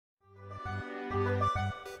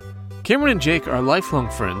Cameron and Jake are lifelong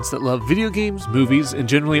friends that love video games, movies, and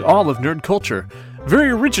generally all of nerd culture. Very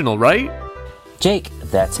original, right? Jake,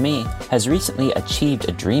 that's me, has recently achieved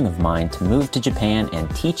a dream of mine to move to Japan and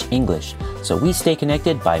teach English, so we stay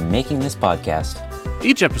connected by making this podcast.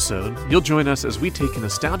 Each episode, you'll join us as we take a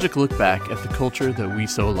nostalgic look back at the culture that we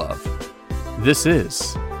so love. This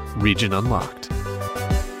is Region Unlocked.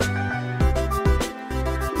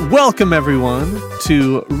 Welcome, everyone,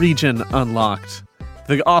 to Region Unlocked,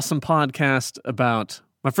 the awesome podcast about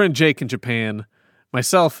my friend Jake in Japan,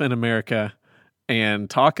 myself in America, and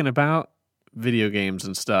talking about video games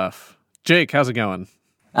and stuff. Jake, how's it going?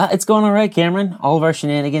 It's going all right, Cameron. All of our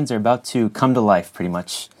shenanigans are about to come to life, pretty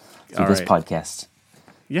much, through this podcast.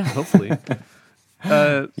 Yeah, hopefully.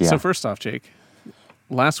 So first off, Jake,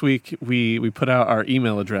 last week we put out our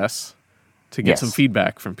email address to get some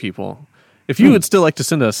feedback from people. If you would still like to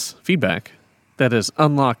send us feedback, that is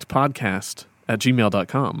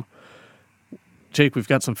unlockedpodcast@gmail.com. Jake, we've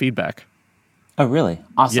got some feedback. Oh, really?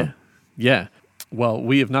 Awesome. Yeah. Well,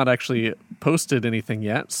 we have not actually posted anything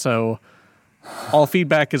yet, so all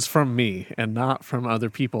feedback is from me and not from other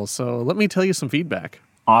people. So let me tell you some feedback.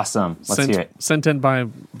 Awesome. Let's hear it. Sent in by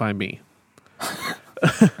me.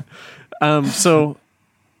 So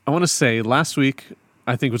I want to say last week,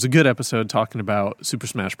 I think was a good episode talking about Super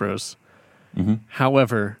Smash Bros. Mm-hmm.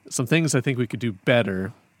 However, some things I think we could do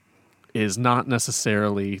better is not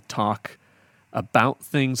necessarily talk about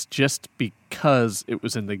things just because it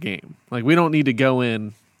was in the game. Like, we don't need to go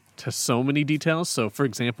in to so many details. So, for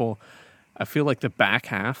example, I feel like the back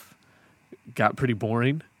half got pretty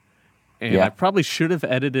boring, and I probably should have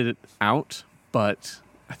edited it out, but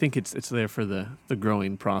I think it's there for the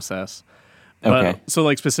growing process. Okay. But, so,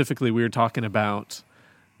 like, specifically, we were talking about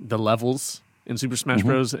the levels in Super Smash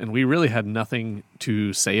Bros., and we really had nothing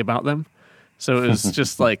to say about them. So it was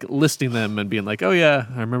just like listing them and being like, oh yeah,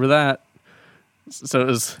 I remember that. So it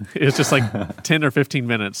was just like 10 or 15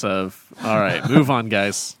 minutes of, all right, move on,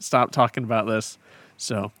 guys. Stop talking about this.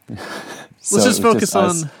 So let's just focus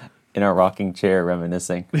on... in our rocking chair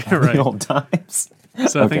reminiscing of the old times.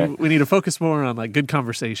 So I think we need to focus more on like good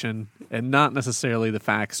conversation and not necessarily the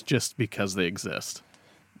facts just because they exist.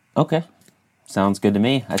 Okay. Sounds good to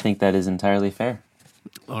me. I think that is entirely fair.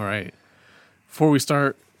 All right. Before we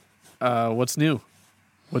start, what's new?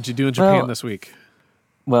 What'd you do in Japan this week?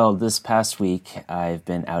 Well, this past week, I've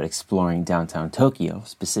been out exploring downtown Tokyo,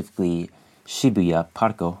 specifically Shibuya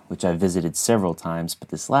Parco, which I visited several times, but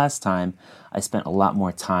this last time, I spent a lot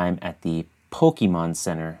more time at the Pokemon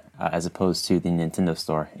Center as opposed to the Nintendo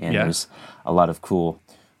store, and there's a lot of cool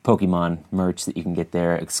Pokemon merch that you can get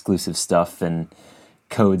there, exclusive stuff, and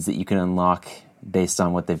codes that you can unlock based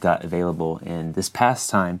on what they've got available. And this past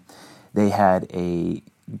time, they had a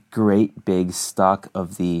great big stock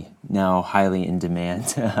of the now highly in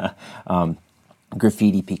demand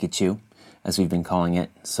graffiti Pikachu, as we've been calling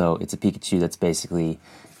it. So it's a Pikachu that's basically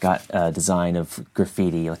got a design of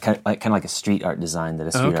graffiti, kind of like a street art design that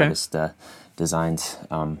a street artist designed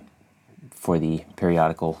for the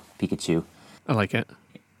periodical Pikachu. I like it.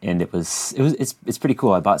 And it's pretty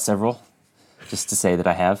cool. I bought several just to say that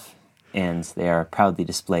I have, and they are proudly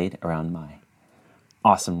displayed around my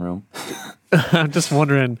awesome room. I'm just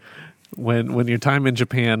wondering when your time in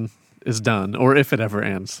Japan is done, or if it ever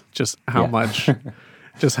ends, just how much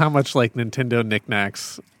like Nintendo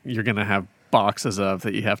knickknacks you're gonna have boxes of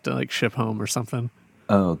that you have to like ship home or something.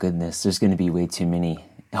 Oh goodness, there's gonna be way too many.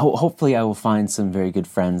 Hopefully I will find some very good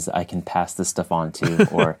friends that I can pass this stuff on to,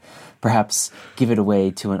 or perhaps give it away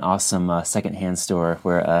to an awesome secondhand store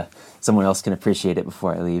where someone else can appreciate it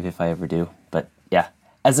before I leave, if I ever do. But yeah,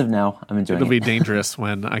 as of now, I'm enjoying it. It'll be dangerous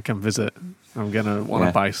when I come visit. I'm going to want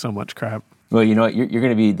to buy so much crap. Well, you know what? You're going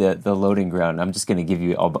to be the loading ground. I'm just going to give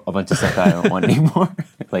you a bunch of stuff that I don't want anymore.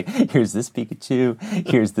 Like, here's this Pikachu.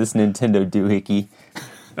 Here's this Nintendo doohickey.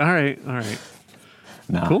 All right.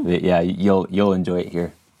 Nah, cool. Yeah, you'll enjoy it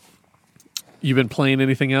here. You been playing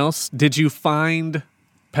anything else? Did you find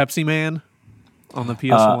Pepsi Man on the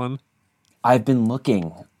PS1? I've been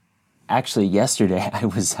looking. Actually, yesterday I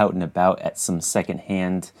was out and about at some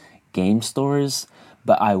secondhand game stores,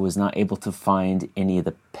 but I was not able to find any of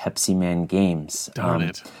the Pepsi Man games. Darn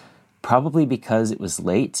it. Probably because it was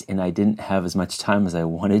late and I didn't have as much time as I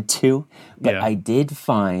wanted to. But I did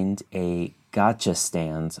find a gacha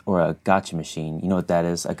stand, or a gacha machine. You know what that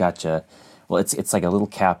is? A gacha. Well, it's like a little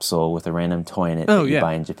capsule with a random toy in it that you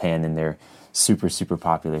buy in Japan, and they're super, super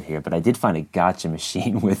popular here. But I did find a gacha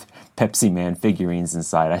machine with Pepsi Man figurines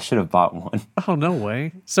inside. I should have bought one. Oh, no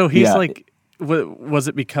way. So he's like, was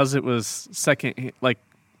it because it was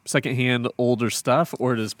secondhand older stuff,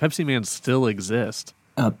 or does Pepsi Man still exist?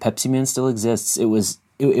 Pepsi Man still exists. It was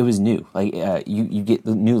it was new. Like you get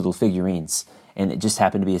the new little figurines, and it just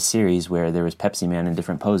happened to be a series where there was Pepsi Man in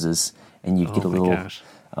different poses, and you'd get a little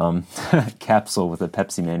capsule with a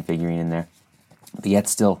Pepsi Man figurine in there. But yet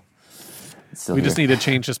still we just need to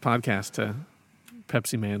change this podcast to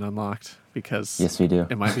Pepsi Man Unlocked, because yes, we do.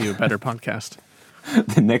 It might be a better podcast.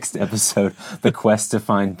 The next episode, the quest to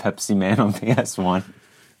find Pepsi Man on PS1.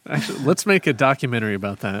 Actually, let's make a documentary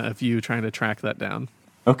about that, of you trying to track that down.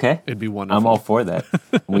 Okay. It'd be wonderful. I'm all for that.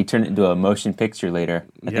 We turn it into a motion picture later.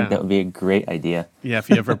 I think that would be a great idea. Yeah, if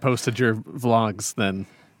you ever posted your vlogs, then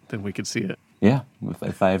we could see it. Yeah,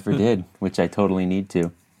 if I ever did, which I totally need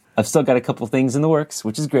to. I've still got a couple things in the works,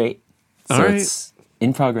 which is great. So all right. It's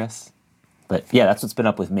in progress. But yeah, that's what's been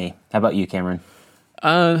up with me. How about you, Cameron?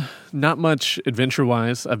 Not much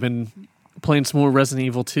adventure-wise. I've been playing some more Resident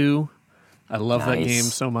Evil 2. I love that game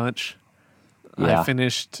so much. Yeah. I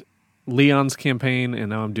finished Leon's campaign, and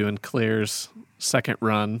now I'm doing Claire's second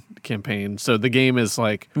run campaign. So the game is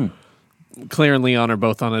like Claire and Leon are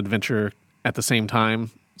both on adventure at the same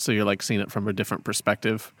time, so you're like seeing it from a different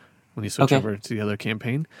perspective when you switch over to the other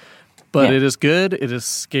campaign. But it is good. It is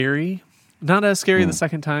scary. Not as scary the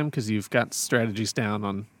second time, because you've got strategies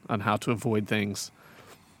down on how to avoid things.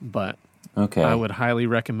 But I would highly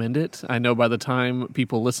recommend it. I know by the time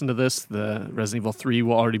people listen to this, the Resident Evil 3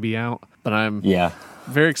 will already be out. But I'm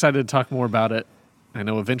very excited to talk more about it. I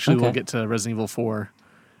know eventually we'll get to Resident Evil 4,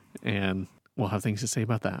 and we'll have things to say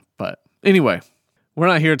about that. But anyway, we're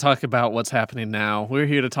not here to talk about what's happening now. We're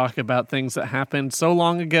here to talk about things that happened so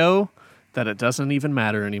long ago that it doesn't even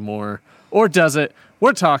matter anymore. Or does it?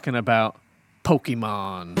 We're talking about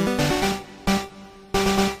Pokemon.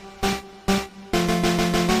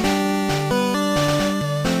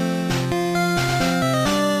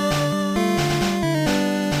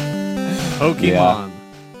 Pokemon.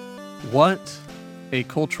 What a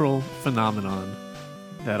cultural phenomenon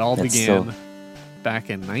that all began back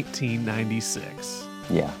in 1996.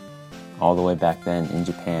 Yeah, all the way back then in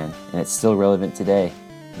Japan. And it's still relevant today,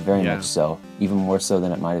 very much so, even more so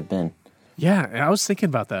than it might have been. Yeah, I was thinking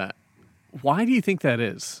about that. Why do you think that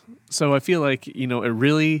is? So I feel like,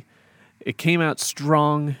 it came out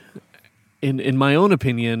strong. In my own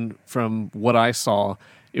opinion, from what I saw,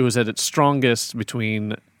 it was at its strongest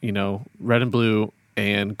between, Red and Blue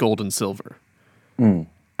and Gold and Silver.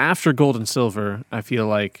 After Gold and Silver, I feel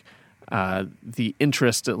like the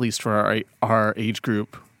interest, at least for our age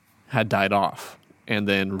group, had died off and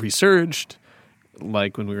then resurged,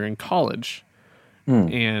 like when we were in college.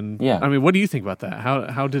 And I mean, what do you think about that?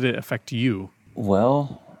 How did it affect you?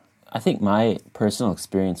 Well, I think my personal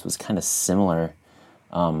experience was kind of similar.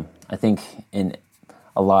 I think in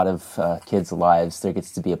a lot of kids' lives, there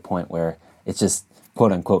gets to be a point where it's just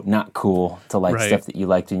quote unquote not cool to like stuff that you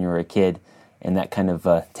liked when you were a kid, and that kind of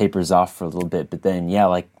tapers off for a little bit. But then,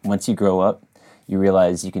 like once you grow up, you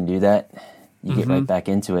realize you can do that. You get right back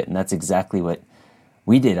into it, and that's exactly what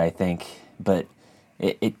we did, I think. But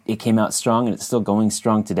it came out strong, and it's still going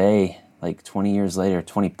strong today, like 20 years later,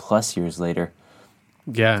 20 plus years later.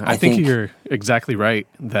 Yeah, I think you're exactly right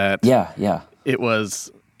that it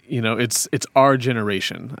was, it's our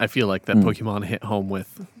generation. I feel like that Pokemon hit home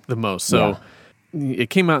with the most. So it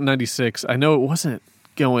came out in 96. I know it wasn't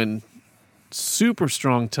going super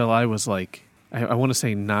strong till I was like, I want to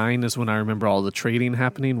say 9 is when I remember all the trading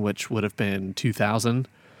happening, which would have been 2000.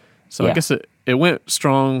 So I guess it went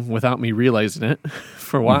strong without me realizing it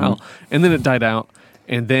for a while. And then it died out.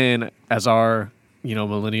 And then as our,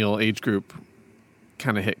 millennial age group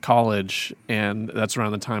kind of hit college, and that's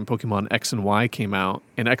around the time Pokemon X and Y came out.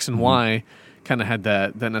 And X and Y kind of had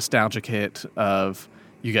that nostalgic hit of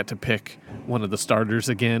you get to pick one of the starters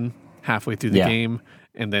again halfway through the game.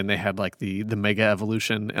 And then they had like the Mega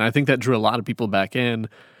Evolution. And I think that drew a lot of people back in,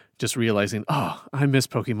 just realizing, I miss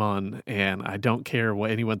Pokemon and I don't care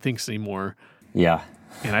what anyone thinks anymore. Yeah.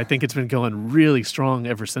 And I think it's been going really strong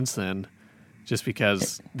ever since then, just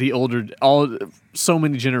because so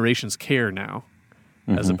many generations care now,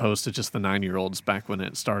 as opposed to just the 9-year-olds back when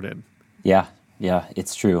it started. Yeah,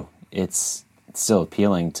 it's true. It's still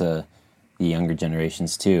appealing to the younger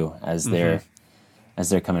generations too, as they're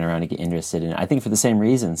coming around to get interested in it. I think for the same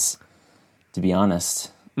reasons, to be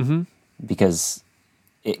honest, because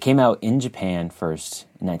it came out in Japan first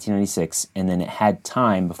in 1996, and then it had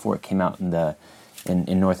time before it came out in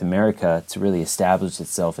North America to really establish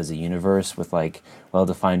itself as a universe with like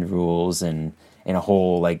well-defined rules and a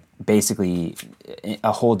whole like basically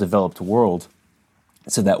a whole developed world,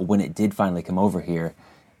 so that when it did finally come over here,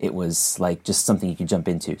 it was like just something you could jump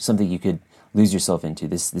into, something you could lose yourself into,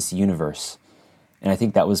 this universe. And I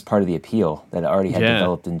think that was part of the appeal, that it already had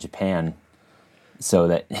developed in Japan. so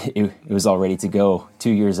that it was all ready to go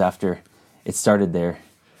 2 years after it started there.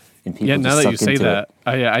 And people now just that you sucked say into that,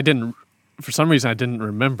 it. I didn't, for some reason, I didn't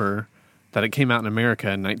remember that it came out in America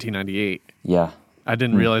in 1998. Yeah, I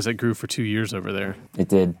didn't realize it grew for 2 years over there. it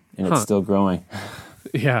did, and it's still growing.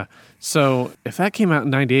 Yeah. So if that came out in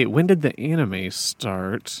 98, when did the anime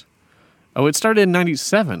start? Oh, it started in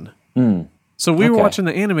 97. So we were Okay. watching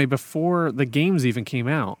the anime before the games even came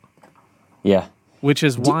out, Yeah. which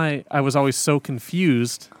is why I was always so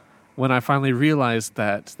confused when I finally realized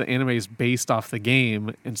that the anime is based off the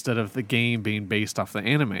game instead of the game being based off the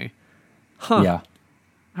anime. Yeah.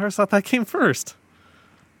 I always thought that came first.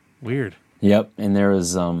 Weird. Yep. And there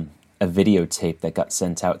was a videotape that got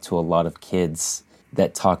sent out to a lot of kids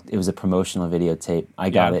that talked. It was a promotional videotape. I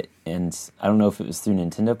got Yeah. it, and I don't know if it was through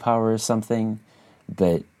Nintendo Power or something,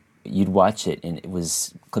 but you'd watch it, and it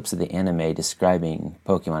was clips of the anime describing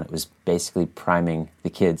Pokemon. It was basically priming the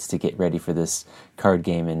kids to get ready for this card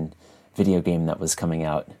game and video game that was coming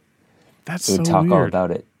out. That's It would so talk all weird.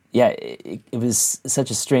 about it. Yeah, it was such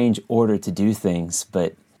a strange order to do things,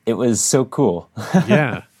 but it was so cool.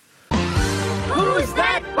 Yeah. Who's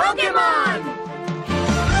that Pokemon?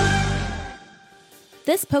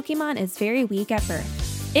 This Pokemon is very weak at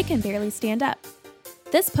birth. It can barely stand up.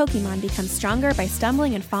 This Pokemon becomes stronger by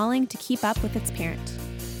stumbling and falling to keep up with its parent.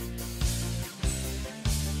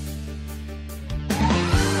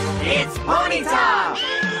 It's Ponyta!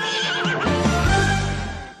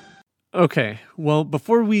 Okay, well,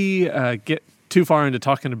 before we get too far into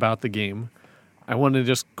talking about the game, I want to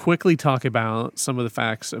just quickly talk about some of the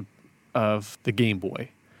facts of the Game Boy.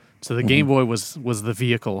 So the Game Boy was the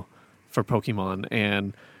vehicle for Pokemon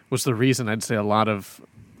and was the reason I'd say a lot of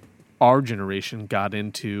our generation got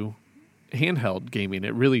into handheld gaming.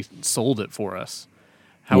 It really sold it for us.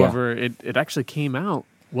 However, it actually came out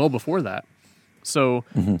well before that. So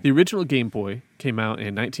the original Game Boy came out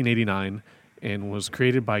in 1989 and was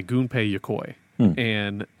created by Gunpei Yokoi.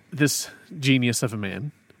 And this genius of a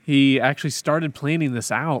man, he actually started planning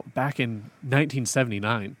this out back in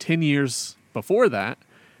 1979, 10 years before that,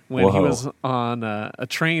 when he Whoa. was on a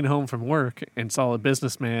train home from work and saw a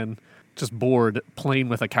businessman just bored playing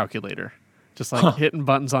with a calculator, just like hitting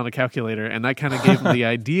buttons on a calculator. And that kind of gave him the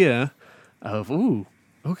idea of, ooh,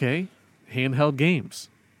 okay, handheld games.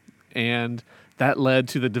 And that led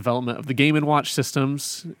to the development of the Game & Watch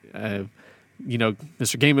systems.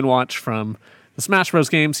 Mr. Game & Watch from the Smash Bros.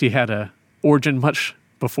 Games, he had a origin much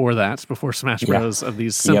before that, before Smash Bros. Of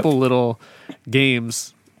these simple little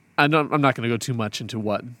games. I'm not going to go too much into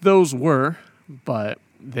what those were, but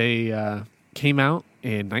they came out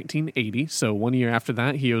in 1980. So 1 year after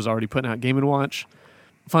that, he was already putting out Game & Watch.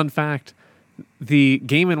 Fun fact, the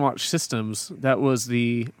Game & Watch systems, that was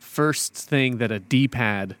the first thing that a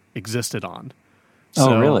D-pad existed on.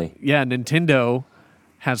 Oh, really? Yeah, Nintendo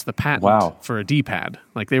has the patent Wow. for a D-pad.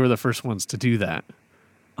 Like, they were the first ones to do that.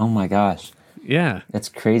 Oh my gosh. Yeah. That's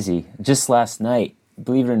crazy. Just last night,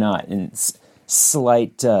 believe it or not, and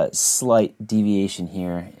slight deviation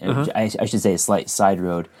here. I should say a slight side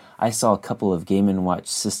road. I saw a couple of Game & Watch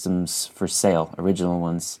systems for sale, original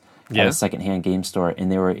ones, at Yeah. a secondhand game store, and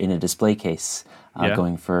they were in a display case, Yeah.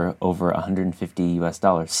 going for over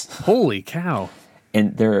 $150. Holy cow.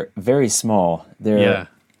 And they're very small. They're Yeah.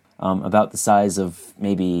 about the size of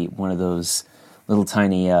maybe one of those little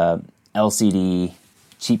tiny LCD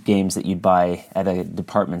cheap games that you'd buy at a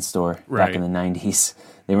department store back in the 90s.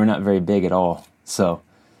 They were not very big at all. So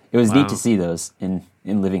it was neat to see those in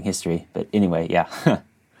living history. But anyway, yeah.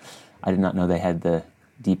 I did not know they had the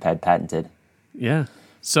D-pad patented. Yeah.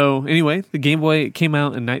 So anyway, the Game Boy came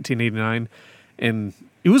out in 1989, and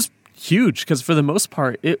it was huge because for the most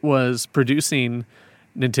part, it was producing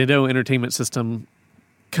Nintendo Entertainment System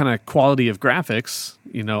kind of quality of graphics,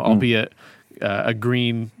 albeit a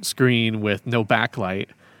green screen with no backlight.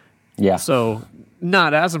 Yeah. So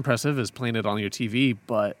not as impressive as playing it on your TV,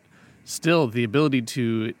 but still the ability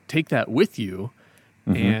to take that with you.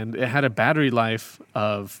 And it had a battery life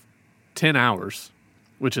of 10 hours,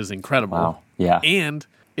 which is incredible. Wow. Yeah. And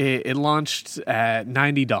it launched at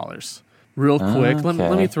 $90. Real quick, let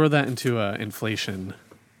me throw that into an inflation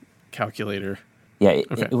calculator. Yeah,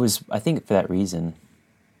 Okay. it was, I think for that reason,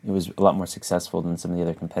 it was a lot more successful than some of the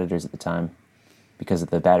other competitors at the time because of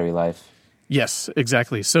the battery life. Yes,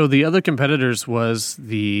 exactly. So the other competitors was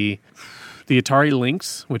the Atari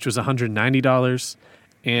Lynx, which was $190,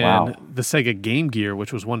 and Wow. the Sega Game Gear,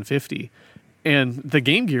 which was $150. And the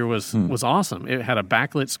Game Gear was awesome. It had a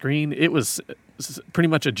backlit screen. It was pretty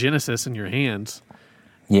much a Genesis in your hands.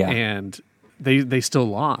 Yeah. And they still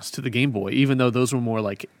lost to the Game Boy, even though those were more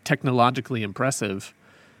like technologically impressive.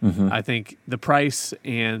 I think the price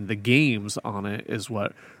and the games on it is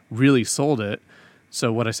what really sold it.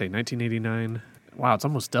 So what I say, 1989? Wow, it's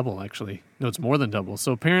almost double, actually. No, it's more than double.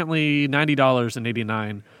 So apparently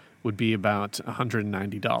 $90.89 would be about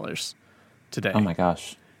 $190 today. Oh my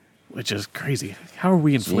gosh. Which is crazy. How are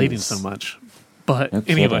we inflating Jeez. so much? But No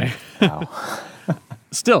anyway, kidding. Wow.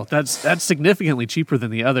 still, that's significantly cheaper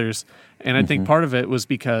than the others. And I think part of it was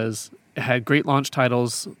because it had great launch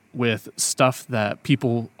titles with stuff that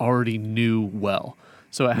people already knew well.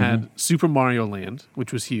 So it had Super Mario Land,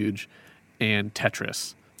 which was huge, and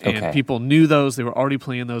Tetris. And Okay. people knew those. They were already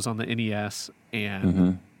playing those on the NES.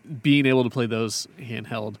 And being able to play those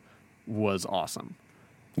handheld was awesome.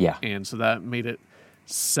 Yeah. And so that made it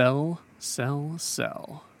sell.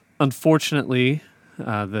 Unfortunately,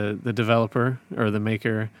 the developer or the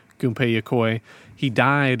maker, Gunpei Yokoi, he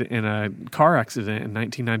died in a car accident in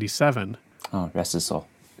 1997. Oh, rest his soul.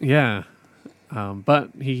 Yeah. But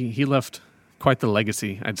he left quite the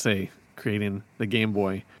legacy, I'd say, creating the Game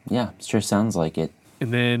Boy. Yeah, sure sounds like it.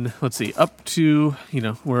 And then, let's see, up to,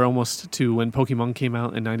 we're almost to when Pokemon came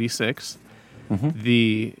out in 96.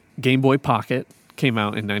 The Game Boy Pocket came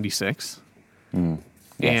out in 96. Yes.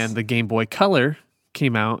 And the Game Boy Color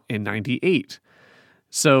came out in 98.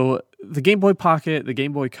 So the Game Boy Pocket, the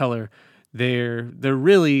Game Boy Color, they're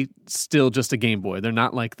really still just a Game Boy. They're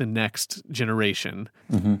not like the next generation.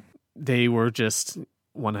 They were just,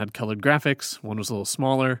 one had colored graphics, one was a little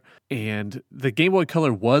smaller, and the Game Boy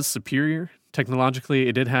Color was superior technologically.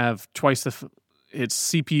 It did have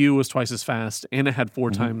its CPU was twice as fast, and it had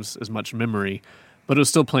 4 times as much memory, but it was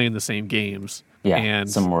still playing the same games. Yeah, and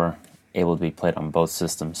some were able to be played on both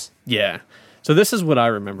systems. yeah. So this is what I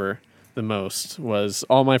remember the most was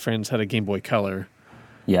all my friends had a Game Boy Color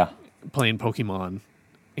Yeah. playing Pokemon.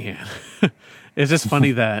 And it's just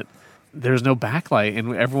funny that there's no backlight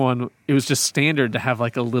and it was just standard to have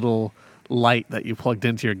like a little light that you plugged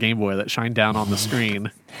into your Game Boy that shined down on the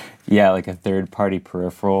screen. Yeah, like a third-party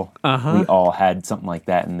peripheral. We all had something like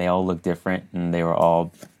that, and they all looked different, and they were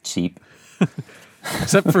all cheap.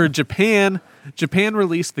 Except for Japan. Japan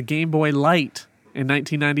released the Game Boy Light in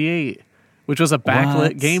 1998, which was a backlit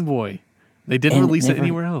What? Game Boy. They didn't And release it never-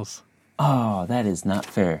 anywhere else. Oh, that is not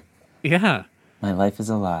fair. Yeah. My life is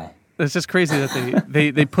a lie. It's just crazy that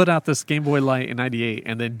they put out this Game Boy Light in 98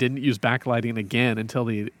 and then didn't use backlighting again until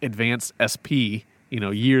the Advanced SP,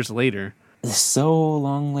 years later. So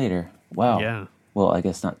long later. Wow. Yeah. Well, I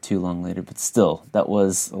guess not too long later, but still, that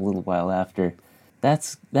was a little while after.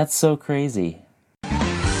 That's so crazy.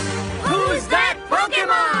 Who's that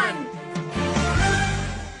Pokemon?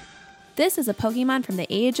 This is a Pokemon from the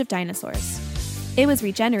age of dinosaurs. It was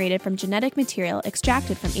regenerated from genetic material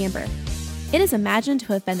extracted from amber. It is imagined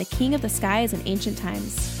to have been the king of the skies in ancient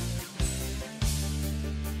times.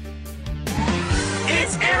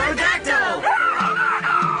 It's Aerodactyl!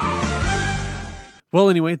 Well,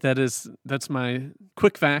 anyway, that's my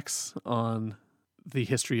quick facts on the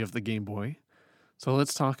history of the Game Boy. So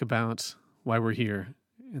let's talk about why we're here,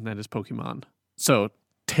 and that is Pokemon. So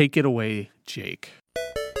take it away, Jake.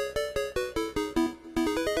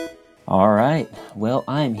 All right. Well,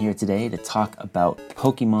 I'm here today to talk about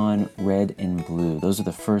Pokemon Red and Blue. Those are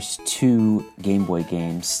the first 2 Game Boy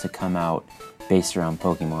games to come out based around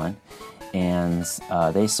Pokemon. And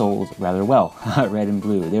they sold rather well, Red and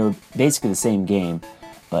Blue. They were basically the same game,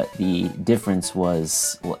 but the difference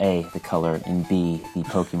was, well, A, the color, and B, the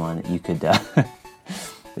Pokemon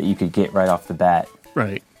that you could get right off the bat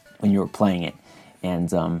Right. when you were playing it.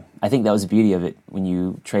 And I think that was the beauty of it. When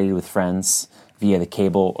you traded with friends via the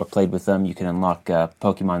cable or played with them, you could unlock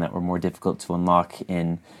Pokemon that were more difficult to unlock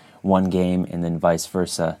in one game, and then vice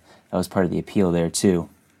versa. That was part of the appeal there, too.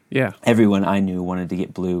 Yeah. Everyone I knew wanted to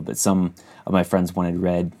get blue, but some of my friends wanted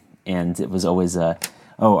red, and it was always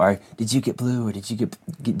did you get blue or did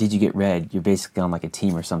you get red? You're basically on like a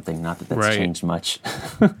team or something. Not that that's Right. changed much.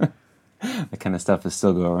 That kind of stuff is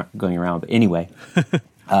still going around. But anyway,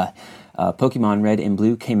 Pokemon Red and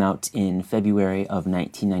Blue came out in February of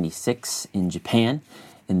 1996 in Japan,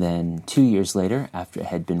 and then 2 years later, after it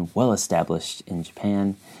had been well established in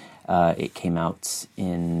Japan, it came out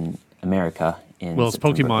in America. Well, it's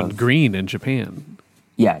September Pokemon of- Green in Japan.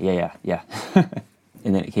 Yeah.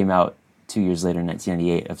 And then it came out 2 years later,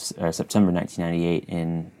 1998, September 1998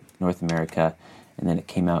 in North America, and then it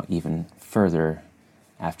came out even further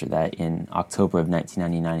after that in October of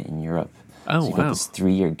 1999 in Europe. Oh, So you've got wow. this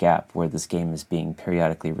 3-year gap where this game is being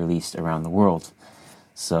periodically released around the world.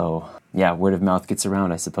 So, yeah, word of mouth gets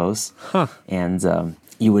around, I suppose. Huh. And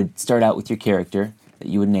you would start out with your character that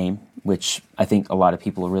you would name, which I think a lot of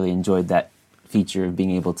people really enjoyed that feature of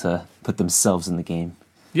being able to put themselves in the game.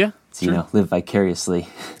 Yeah. to live vicariously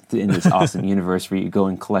in this awesome universe where you go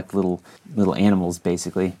and collect little animals,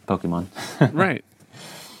 basically Pokemon. Right.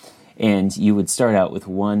 And you would start out with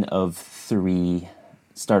one of 3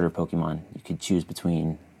 starter Pokemon. You could choose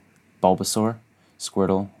between Bulbasaur,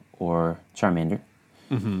 Squirtle, or Charmander.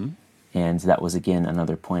 Mm-hmm. And that was, again,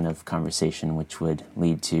 another point of conversation, which would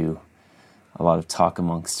lead to a lot of talk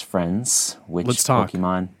amongst friends. Which Let's talk.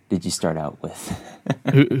 Pokemon did you start out with?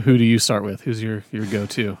 Who do you start with? Who's your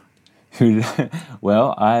go-to?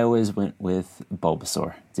 Well, I always went with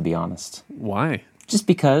Bulbasaur, to be honest. Why? Just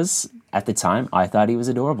because, at the time, I thought he was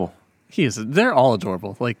adorable. They're all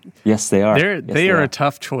adorable. Like, Yes, they are. they are a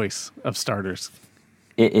tough choice of starters.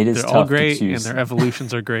 It is They're tough all to great, and choose. their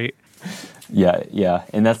evolutions are great. Yeah.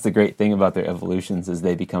 And that's the great thing about their evolutions is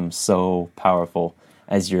they become so powerful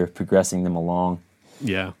as you're progressing them along.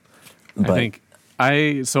 Yeah. But-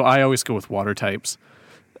 I always go with water types,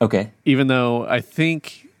 Okay. even though I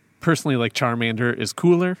think personally like Charmander is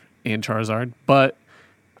cooler and Charizard, but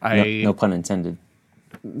No pun intended.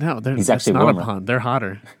 He's that's actually not warmer. a pun. They're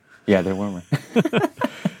hotter. Yeah, they're warmer.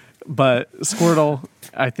 But Squirtle,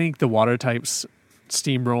 I think the water types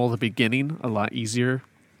steamroll the beginning a lot easier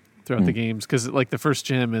throughout the games because like the first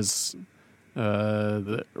gym is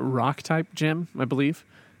the rock type gym, I believe,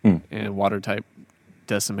 and water type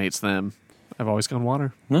decimates them. I've always gone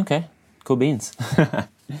water. Okay, cool beans.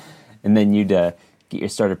 And then you'd get your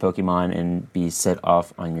starter Pokemon and be set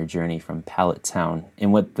off on your journey from Pallet Town.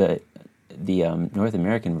 And what the North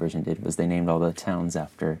American version did was they named all the towns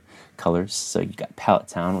after colors. So you got Pallet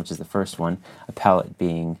Town, which is the first one, a palette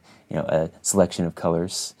being a selection of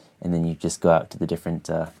colors, and then you just go out to the different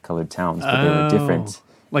colored towns, but they were different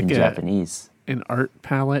like in Japanese. An art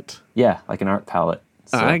palette. Yeah, like an art palette.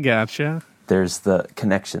 So I gotcha. there's the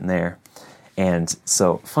connection there. And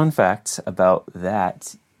so, fun fact about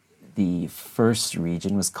that, the first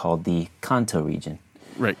region was called the Kanto region.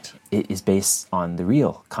 Right. It is based on the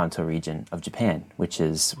real Kanto region of Japan, which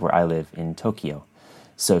is where I live in Tokyo.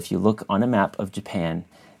 So if you look on a map of Japan,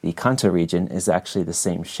 the Kanto region is actually the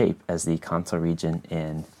same shape as the Kanto region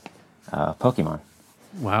in Pokemon.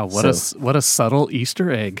 Wow, what a subtle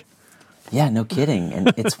Easter egg. Yeah, no kidding.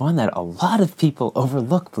 And it's one that a lot of people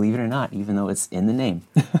overlook, believe it or not, even though it's in the name.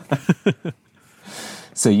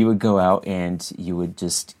 So you would go out and you would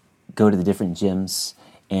just go to the different gyms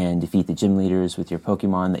and defeat the gym leaders with your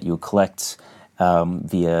Pokemon that you would collect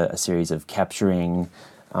via a series of capturing,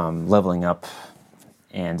 leveling up,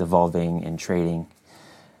 and evolving and trading.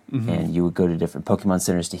 Mm-hmm. And you would go to different Pokemon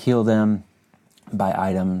centers to heal them, buy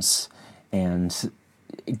items, and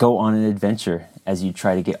go on an adventure as you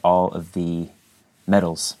try to get all of the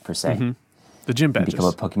medals, per se. Mm-hmm. The gym badges. Become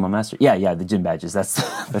a Pokemon master. Yeah, the gym badges. That's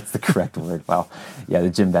the correct word. Wow. Yeah, the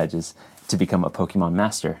gym badges to become a Pokemon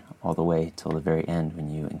master all the way till the very end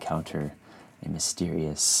when you encounter a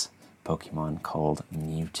mysterious Pokemon called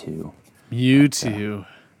Mewtwo. Mewtwo.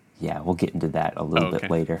 Yeah, we'll get into that a little bit Okay.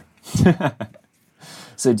 later.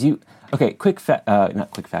 So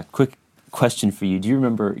quick question for you. Do you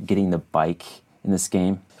remember getting the bike in this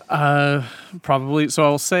game? Probably. So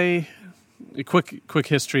I'll say a quick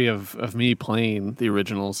history of me playing the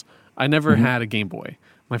originals. I never had a Game Boy.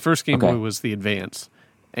 My first Game Okay. Boy was the Advance.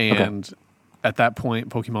 And at that point,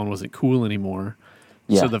 Pokemon wasn't cool anymore.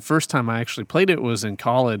 Yeah. So the first time I actually played it was in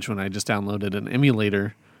college when I just downloaded an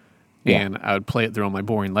emulator and I would play it through all my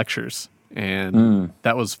boring lectures. And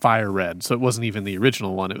that was Fire Red. So it wasn't even the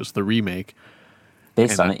original one. It was the remake.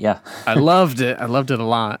 Based And on it, yeah. I loved it. I loved it a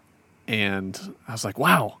lot. And I was like,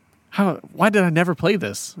 wow, why did I never play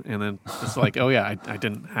this? And then it's like, oh yeah, I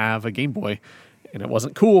didn't have a Game Boy and it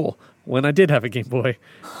wasn't cool when I did have a Game Boy.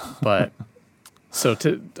 But so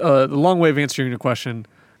the long way of answering your question,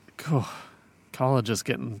 college is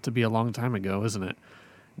getting to be a long time ago, isn't it?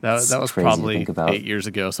 That was crazy to probably think about. 8 years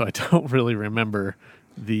ago. So I don't really remember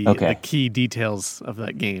the key details of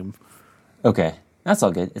that game. Okay, that's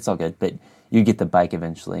all good. It's all good. But you get the bike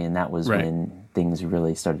eventually, and that was Right. when things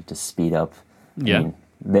really started to speed up. Yeah. I mean,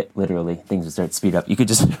 literally, things would start to speed up. You could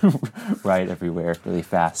just ride everywhere really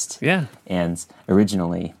fast. Yeah. And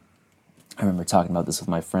originally, I remember talking about this with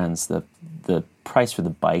my friends. The price for the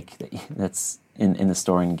bike that's in the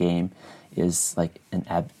store in game is like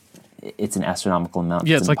it's an astronomical amount.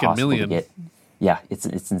 Yeah, it's like impossible $1 to million. get. Yeah,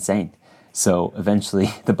 it's insane. So eventually,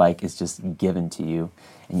 the bike is just given to you,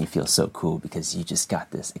 and you feel so cool because you just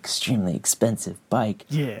got this extremely expensive bike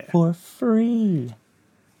for free.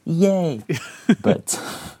 Yay! But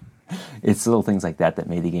it's little things like that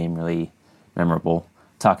made the game really memorable.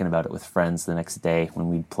 Talking about it with friends the next day when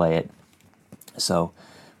we'd play it. So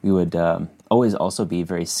we would always also be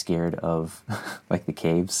very scared of like the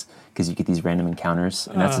caves because you get these random encounters,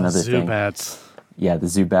 and that's another thing. Zubats. Yeah, the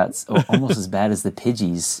Zubats, almost as bad as the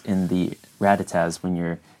Pidgeys in the Rattatas when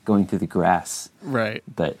you're going through the grass. Right.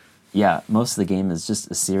 But yeah, most of the game is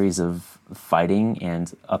just a series of fighting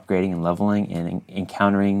and upgrading and leveling and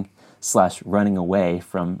encountering / running away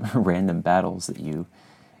from random battles that you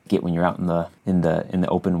get when you're out in the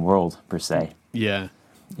open world per se. Yeah.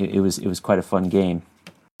 It was quite a fun game.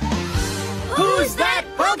 Who's that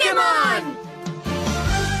Pokemon?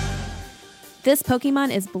 This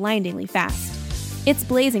Pokemon is blindingly fast. Its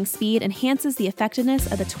blazing speed enhances the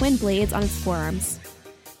effectiveness of the twin blades on its forearms.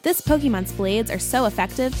 This Pokemon's blades are so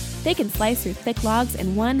effective, they can slice through thick logs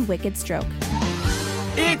in one wicked stroke.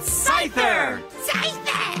 It's Scyther!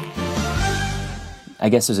 I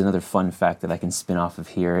guess there's another fun fact that I can spin off of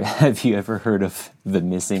here. Have you ever heard of the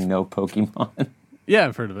Missing No Pokemon? Yeah,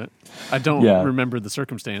 I've heard of it. I don't remember the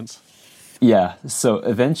circumstance. Yeah, so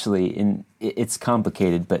eventually, it's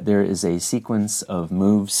complicated, but there is a sequence of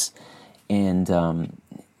moves and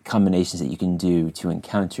combinations that you can do to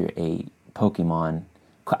encounter a Pokemon.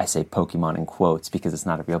 I say Pokemon in quotes because it's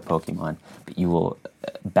not a real Pokemon, but you will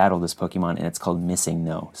battle this Pokemon, and it's called Missing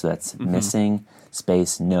No. So that's missing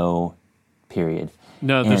space no period.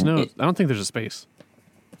 No, there's I don't think there's a space.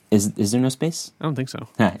 Is there no space? I don't think so.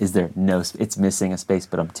 Is there no? It's missing a space,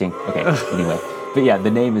 but I'm tink. Okay, anyway. But yeah,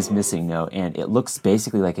 the name is Missing No, and it looks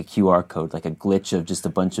basically like a QR code, like a glitch of just a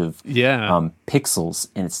bunch of pixels,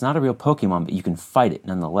 and it's not a real Pokemon, but you can fight it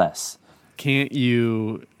nonetheless. Can't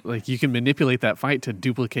you, you can manipulate that fight to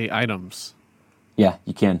duplicate items? Yeah,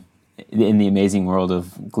 you can. In the amazing world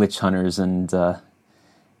of glitch hunters and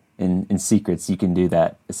in secrets, you can do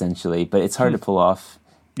that, essentially. But it's hard to pull off.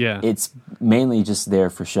 Yeah. It's mainly just there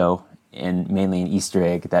for show, and mainly an Easter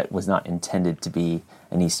egg that was not intended to be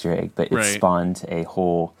an Easter egg, but it spawned a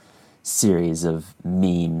whole series of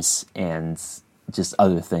memes and just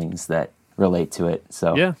other things that relate to it.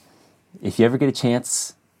 So if you ever get a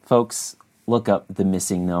chance, folks, look up the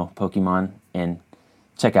Missing No Pokemon and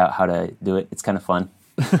check out how to do it. It's kind of fun.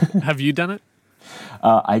 Have you done it?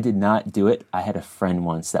 I did not do it. I had a friend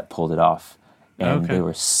once that pulled it off, and they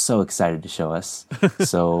were so excited to show us.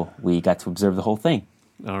 So we got to observe the whole thing.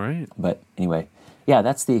 All right. But anyway, yeah,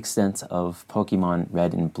 that's the extent of Pokemon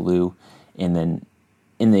Red and Blue. And then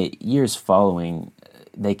in the years following,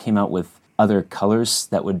 they came out with other colors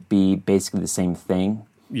that would be basically the same thing.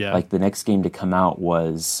 Yeah. Like the next game to come out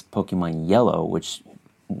was Pokemon Yellow, which,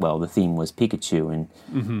 well, the theme was Pikachu. And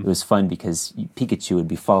it was fun because Pikachu would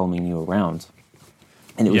be following you around.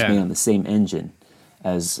 And it was made on the same engine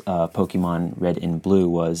as Pokemon Red and Blue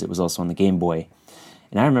was. It was also on the Game Boy.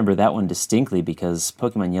 And I remember that one distinctly because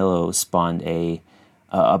Pokemon Yellow spawned a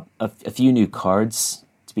few new cards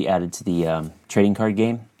to be added to the trading card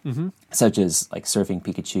game, such as like Surfing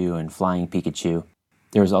Pikachu and Flying Pikachu.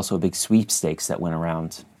 There was also a big sweepstakes that went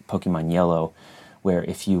around Pokemon Yellow, where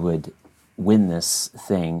if you would win this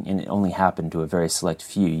thing, and it only happened to a very select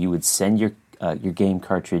few, you would send your game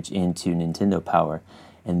cartridge into Nintendo Power,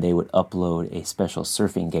 and they would upload a special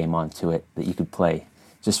surfing game onto it that you could play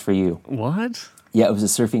just for you. What? Yeah, it was a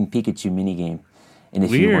Surfing Pikachu minigame. And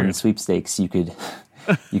if you won the sweepstakes, you could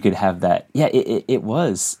have that. Yeah, it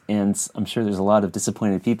was. And I'm sure there's a lot of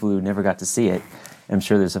disappointed people who never got to see it. I'm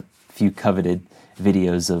sure there's a few coveted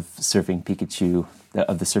videos of Surfing Pikachu,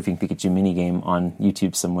 of the Surfing Pikachu minigame on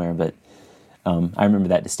YouTube somewhere. But I remember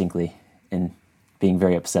that distinctly and being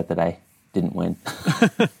very upset that I didn't win.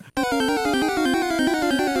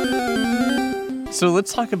 So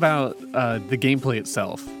let's talk about the gameplay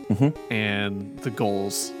itself and the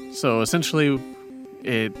goals. So essentially,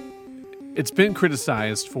 it's been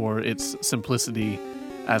criticized for its simplicity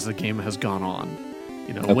as the game has gone on.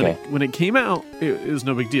 You know, when it came out, it was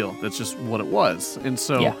no big deal. That's just what it was. And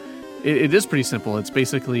so it is pretty simple. It's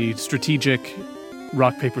basically strategic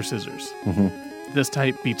rock, paper, scissors. This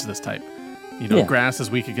type beats this type. You know, grass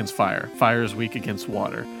is weak against fire. Fire is weak against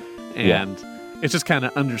water. And it's just kind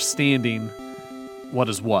of understanding what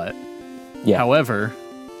is what. Yeah. However,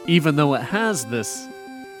 even though it has this,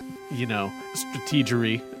 you know,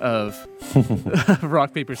 strategery of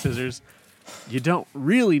rock, paper, scissors, you don't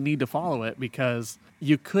really need to follow it because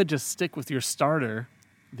you could just stick with your starter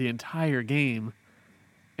the entire game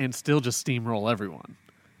and still just steamroll everyone.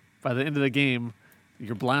 By the end of the game,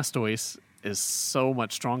 your Blastoise is so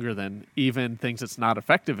much stronger than even things it's not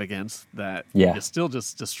effective against that you still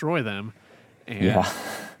just destroy them. And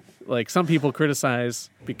like some people criticize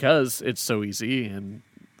because it's so easy, and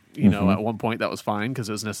you know, at one point that was fine because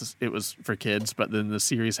it was for kids, but then the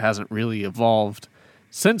series hasn't really evolved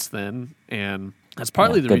since then, and that's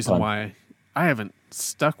partly the reason why I haven't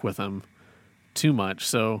stuck with them too much.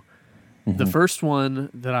 So the first one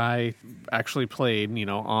that I actually played,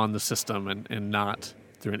 on the system and not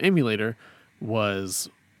through an emulator was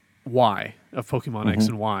Y, of Pokemon X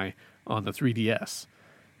and Y on the 3DS,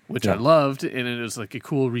 which I loved, and it was like a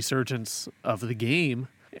cool resurgence of the game.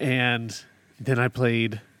 And then I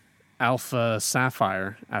played Alpha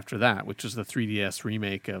Sapphire after that, which was the 3DS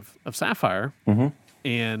remake of Sapphire,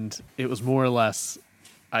 and it was more or less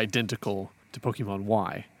identical to Pokemon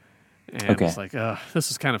Y. And it's like,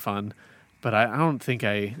 this is kind of fun, but I don't think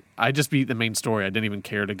I just beat the main story. I didn't even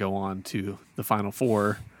care to go on to the Final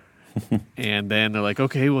Four. And then they're like,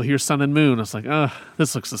 okay, well, here's Sun and Moon. I was like,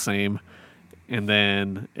 this looks the same. And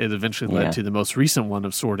then it eventually led to the most recent one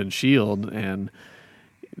of Sword and Shield, and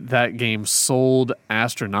that game sold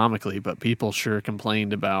astronomically, but people sure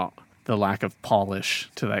complained about the lack of polish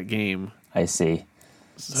to that game. I see.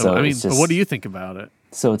 So I mean, but what do you think about it?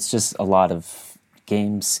 So it's just a lot of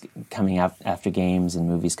games coming out after games and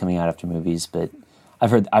movies coming out after movies, but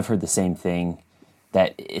I've heard the same thing,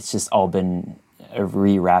 that it's just all been a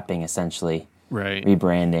rewrapping, essentially. Right.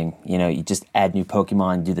 Rebranding. You just add new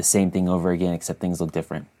Pokemon, do the same thing over again, except things look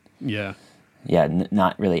different. Yeah. Yeah,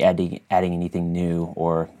 not really adding anything new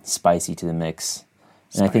or spicy to the mix.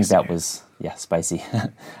 And I think that was, spicy.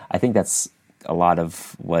 I think that's a lot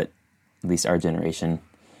of what at least our generation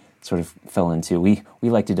sort of fell into. We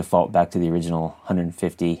like to default back to the original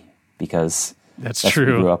 150 because that's what true.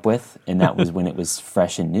 we grew up with, and that was when it was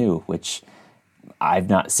fresh and new, which I've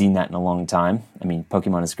not seen that in a long time. I mean,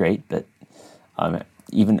 Pokemon is great, but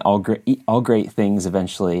even all great things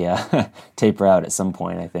eventually taper out at some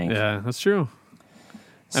point, I think. Yeah, that's true.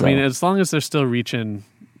 So, I mean, as long as they're still reaching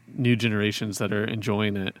new generations that are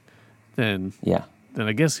enjoying it, then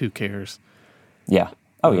I guess who cares? Yeah.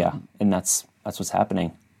 Oh, yeah. And that's what's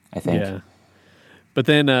happening, I think. Yeah. But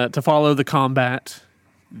then to follow the combat,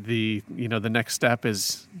 the next step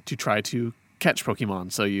is to try to catch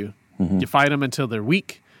Pokemon. So you fight them until they're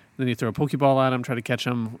weak, then you throw a Pokeball at them, try to catch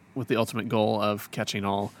them with the ultimate goal of catching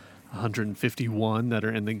all 151 that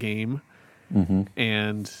are in the game.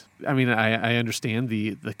 And I mean, I understand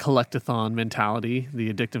the collectathon mentality,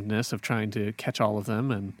 the addictiveness of trying to catch all of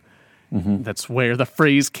them, and that's where the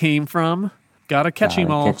phrase came from. Gotta catch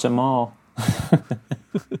them all. Catch them all.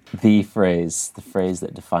 the phrase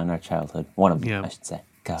that defined our childhood. One of them, I should say.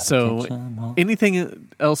 Gotta catch 'em all. Anything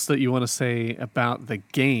else that you want to say about the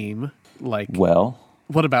game? Like, well,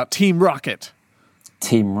 what about Team Rocket?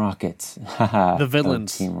 Team Rocket. The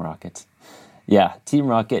villains. Team Rocket. Yeah, Team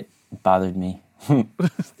Rocket bothered me.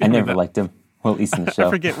 I never liked him. Well, at least in the show. I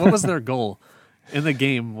forget, what was their goal in the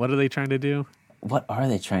game? What are they trying to do? What are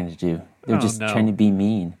they trying to do? They're trying to be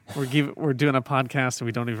mean. We're doing a podcast and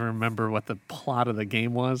we don't even remember what the plot of the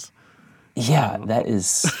game was. Yeah, that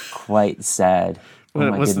is quite sad.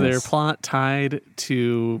 Was their plot tied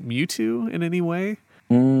to Mewtwo in any way?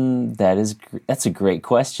 That's a great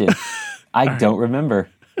question. I don't remember.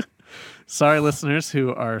 Sorry, listeners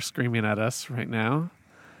who are screaming at us right now.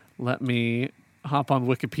 Let me hop on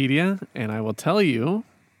Wikipedia and I will tell you.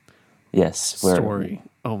 Yes, story.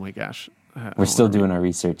 Oh my gosh. We're still doing our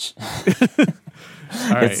research.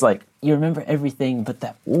 It's like, you remember everything but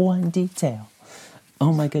that one detail.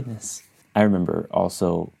 Oh my goodness. I remember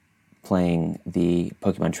also playing the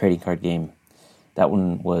Pokemon trading card game. That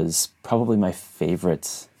one was probably my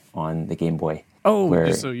favorite on the Game Boy.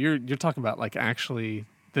 Oh, so you're talking about like actually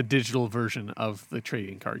the digital version of the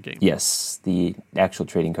trading card game. Yes, the actual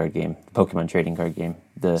trading card game, Pokemon trading card game.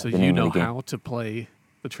 So you know how to play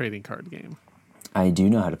the trading card game. I do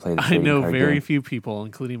know how to play the trading card game. I know very few people,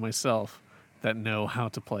 including myself, that know how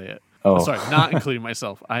to play it. Oh, sorry, not including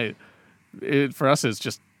myself. For us, it's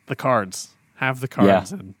just the cards. Have the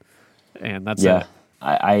cards, and that's it.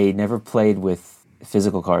 I never played with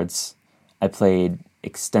physical cards. I played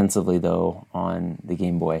extensively, though, on the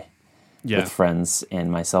Game Boy with friends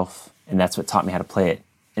and myself, and that's what taught me how to play it.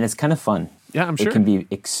 And it's kind of fun. Yeah, I'm sure. It can be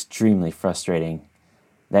extremely frustrating.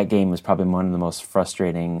 That game was probably one of the most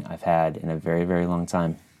frustrating I've had in a very, very long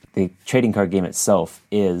time. The trading card game itself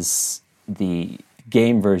is the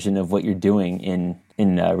game version of what you're doing in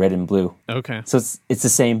Red and Blue. Okay. So it's the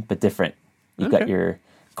same, but different. You've got your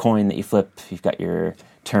coin that you flip, you've got your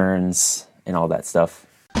turns, and all that stuff.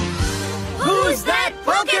 Who's that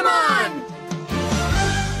Pokemon?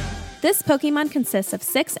 This Pokemon consists of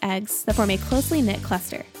 6 eggs that form a closely knit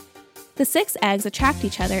cluster. The 6 eggs attract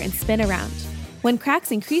each other and spin around. When cracks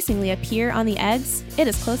increasingly appear on the eggs, it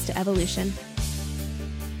is close to evolution.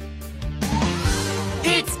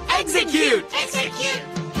 It's Execute! Execute!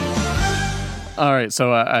 All right,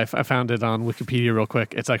 so I found it on Wikipedia real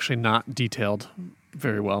quick. It's actually not detailed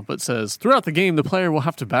very well, but says, throughout the game, the player will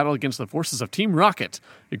have to battle against the forces of Team Rocket,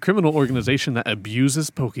 a criminal organization that abuses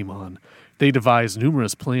Pokemon. They devise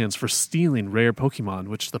numerous plans for stealing rare Pokemon,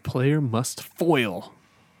 which the player must foil.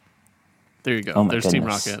 There you go. Oh my There's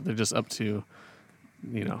goodness. Team Rocket. They're just up to,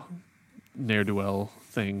 ne'er-do-well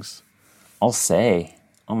things. I'll say.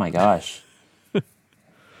 Oh my gosh.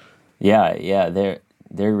 yeah, they're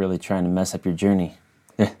really trying to mess up your journey.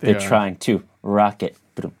 They're are. trying to rock it.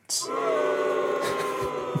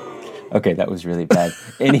 Okay, that was really bad.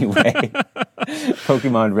 Anyway,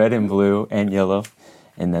 Pokemon Red and Blue and Yellow,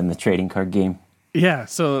 and then the trading card game. Yeah,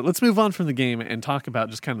 so let's move on from the game and talk about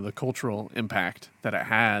just kind of the cultural impact that it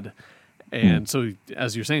had. And so,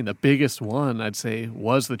 as you're saying, the biggest one, I'd say,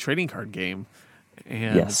 was the trading card game.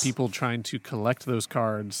 And Yes. people trying to collect those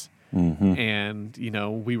cards. Mm-hmm.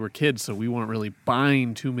 And, we were kids, so we weren't really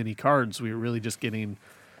buying too many cards. We were really just getting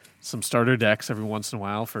some starter decks every once in a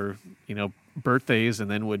while for, birthdays,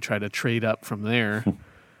 and then would try to trade up from there.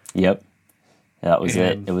 Yep, that was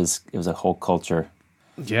And- it. It was a whole culture.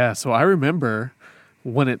 Yeah, so I remember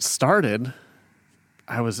when it started,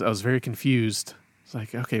 I was very confused. It's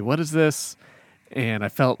like, okay, what is this? And I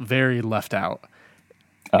felt very left out.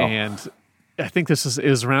 Oh. And I think it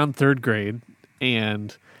was around third grade,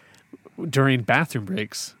 and during bathroom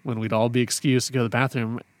breaks, when we'd all be excused to go to the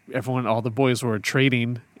bathroom, all the boys were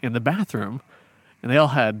trading in the bathroom, and they all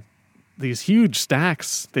had these huge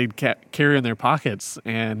stacks they'd carry in their pockets.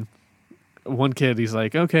 And one kid, he's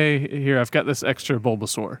like, okay, here, I've got this extra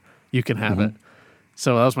Bulbasaur. You can have it.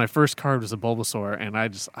 So that was my first card, was a Bulbasaur, and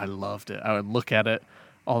I loved it. I would look at it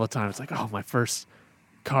all the time. It's like, oh, my first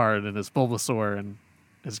card, and it's Bulbasaur, and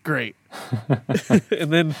it's great.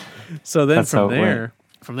 and then That's how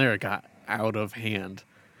from there, it got out of hand.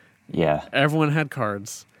 Yeah. Everyone had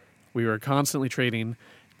cards. We were constantly trading.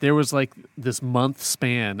 There was like this month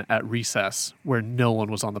span at recess where no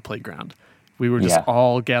one was on the playground. We were just Yeah.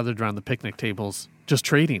 all gathered around the picnic tables, just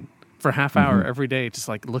trading for a half hour every day, just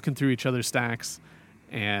like looking through each other's stacks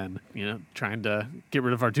and, trying to get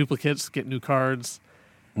rid of our duplicates, get new cards.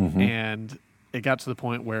 And it got to the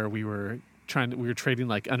point where we were trading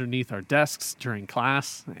like underneath our desks during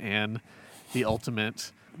class, and the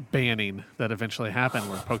ultimate banning that eventually happened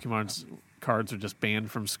where Pokemon's cards are just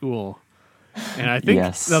banned from school. And I think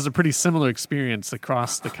Yes. that was a pretty similar experience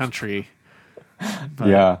across the country. But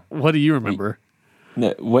Yeah. what do you remember?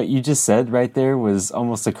 What you just said right there was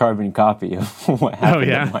almost a carbon copy of what happened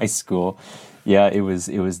yeah? at my school. Yeah, it was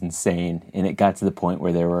insane, and it got to the point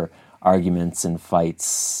where there were arguments and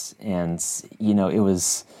fights, and there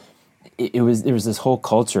was this whole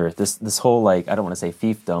culture, this whole, like, I don't want to say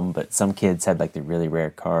fiefdom, but some kids had like the really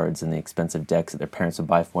rare cards and the expensive decks that their parents would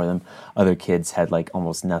buy for them. Other kids had like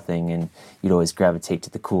almost nothing, and you'd always gravitate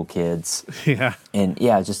to the cool kids. Yeah. And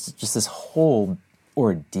yeah, just this whole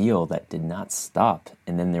ordeal that did not stop.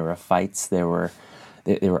 And then there were fights, there were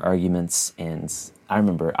arguments, and I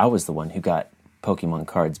remember I was the one who got Pokemon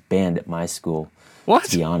cards banned at my school. What?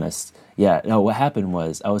 To be honest, yeah. No, what happened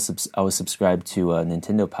was I was subscribed to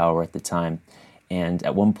Nintendo Power at the time, and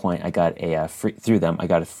at one point I got a free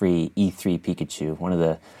E3 Pikachu, one of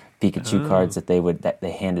the Pikachu cards that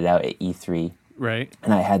they handed out at E3. Right.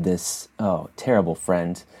 And I had this terrible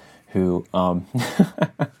friend who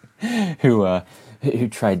who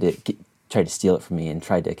tried to steal it from me and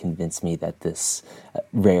tried to convince me that this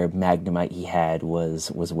rare Magnemite he had was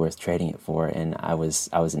worth trading it for, and I was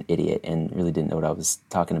an idiot and really didn't know what I was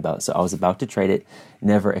talking about. So I was about to trade it,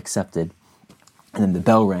 never accepted, and then the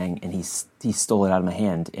bell rang and he stole it out of my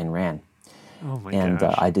hand and ran. Oh my And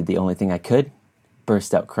gosh. I did the only thing I could,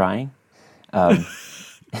 burst out crying, and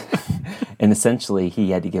essentially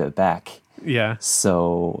he had to give it back. Yeah.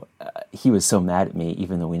 So he was so mad at me,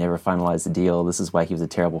 even though we never finalized the deal. This is why he was a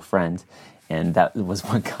terrible friend. And that was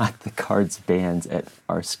what got the cards banned at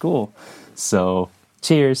our school. So,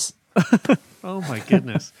 cheers. Oh my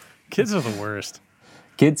goodness. Kids are the worst.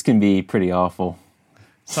 Kids can be pretty awful.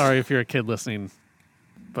 Sorry if you're a kid listening,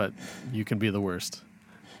 but you can be the worst.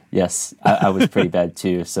 Yes, I was pretty bad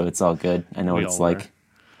too, so it's all good. I know what We it's all were. like.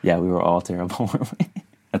 Yeah, we were all terrible weren't we?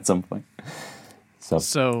 At some point.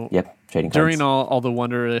 So Yep, trading cards. during all the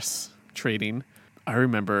wondrous trading, I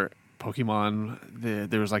remember Pokemon,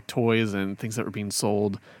 there was like toys and things that were being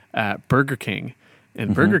sold at Burger King.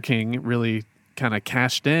 And Burger King really kind of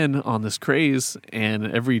cashed in on this craze, and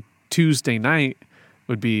every Tuesday night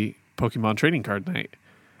would be Pokemon trading card night.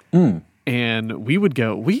 And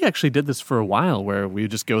we actually did this for a while where we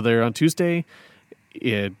would just go there on Tuesday,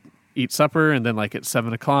 eat supper, and then like at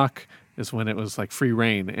 7:00 is when it was like free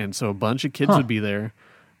reign. And so a bunch of kids would be there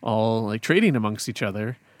all like trading amongst each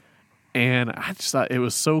other. And I just thought it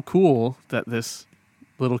was so cool that this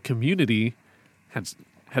little community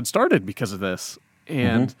had started because of this.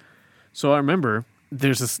 And so I remember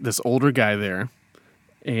there's this older guy there,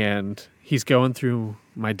 and he's going through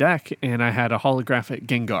my deck, and I had a holographic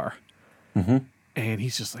Gengar. And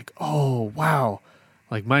he's just like, oh, wow.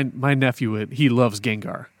 Like my nephew, he loves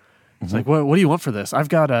Gengar. It's like, what do you want for this? I've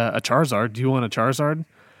got a Charizard. Do you want a Charizard?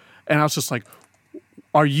 And I was just like,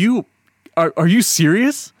 are you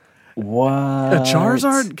serious? What? A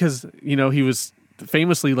Charizard? Because, he was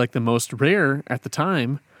famously like the most rare at the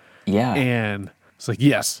time. Yeah. And it's like,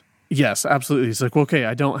 yes, absolutely. He's like, well, okay,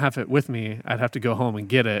 I don't have it with me. I'd have to go home and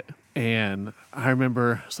get it. And I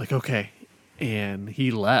remember I was like, okay. And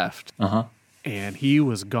he left. And he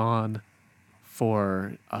was gone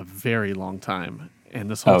for a very long time. And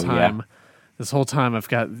this whole time I've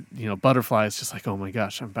got, butterflies just like, oh my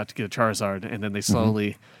gosh, I'm about to get a Charizard. And then they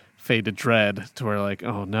slowly fade to dread to where like,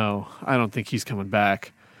 oh no, I don't think he's coming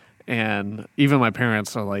back. And even my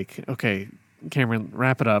parents are like, okay, Cameron,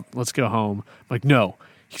 wrap it up. Let's go home. I'm like, no,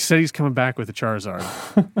 he said he's coming back with a Charizard.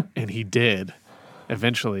 And he did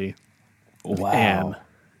eventually. Wow. And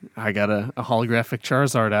I got a holographic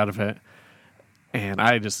Charizard out of it. And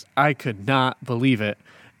I could not believe it.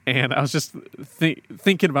 And I was just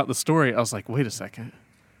thinking about the story. I was like, wait a second.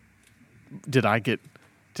 Did I get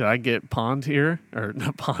pawned here? Or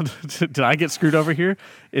not pawned? Did I get screwed over here?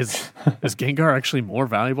 Is Gengar actually more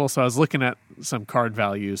valuable? So I was looking at some card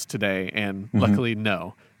values today, and luckily,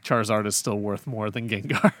 no. Charizard is still worth more than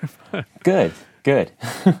Gengar. Good.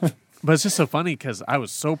 But it's just so funny because I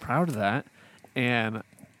was so proud of that. And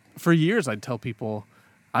for years, I'd tell people,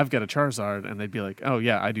 I've got a Charizard, and they'd be like, oh,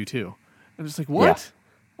 yeah, I do too. And it's like, what? Yeah.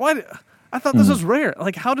 What? I thought this was rare.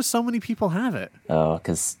 Like, how do so many people have it? Oh,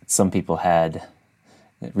 because some people had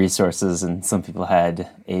resources and some people had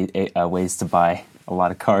ways to buy a lot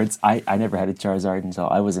of cards. I never had a Charizard until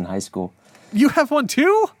I was in high school. You have one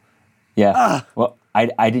too? Yeah. Well,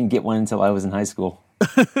 I didn't get one until I was in high school.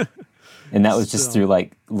 And that was just through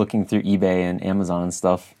like looking through eBay and Amazon and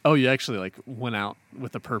stuff. Oh, you actually like went out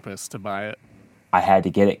with a purpose to buy it. I had to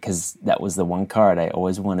get it because that was the one card I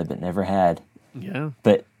always wanted but never had. Yeah.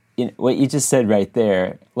 But what you just said right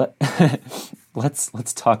there,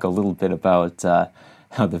 let's talk a little bit about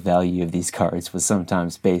how the value of these cards was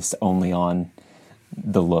sometimes based only on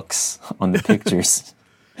the looks on the pictures,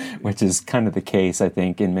 which is kind of the case, I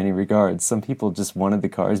think, in many regards. Some people just wanted the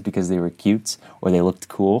cards because they were cute or they looked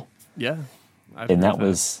cool. Yeah. And that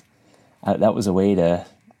was a way to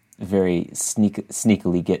very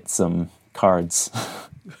sneakily get some cards.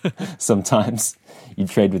 Sometimes you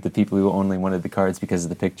trade with the people who only wanted the cards because of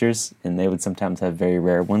the pictures, and they would sometimes have very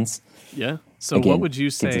rare ones. Yeah. So Again, what would you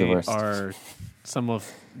say worst. are some of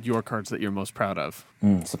your cards that you're most proud of?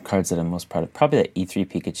 Some cards that I'm most proud of. Probably that E3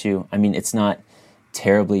 Pikachu. I mean, it's not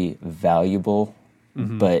terribly valuable,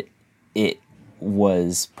 but it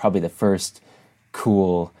was probably the first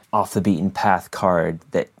cool off-the-beaten-path card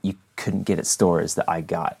that you couldn't get at stores that I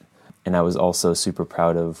got. And I was also super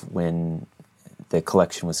proud of when the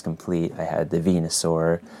collection was complete. I had the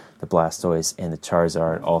Venusaur, the Blastoise, and the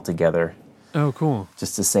Charizard all together. Oh, cool.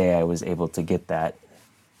 Just to say I was able to get that.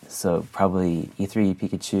 So probably E3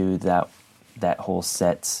 Pikachu, that whole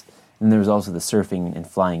set. And there was also the surfing and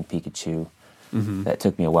flying Pikachu that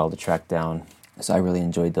took me a while to track down. So I really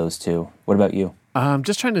enjoyed those two. What about you? I'm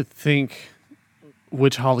just trying to think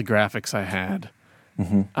which holographics I had.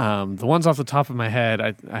 The ones off the top of my head,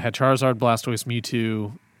 I had Charizard, Blastoise,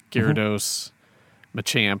 Mewtwo, Gyarados,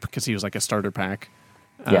 Machamp, because he was like a starter pack.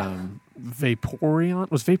 Vaporeon.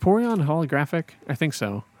 Was Vaporeon holographic? I think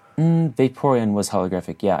so. Vaporeon was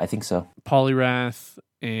holographic. Yeah, I think so. Poliwrath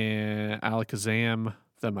and Alakazam.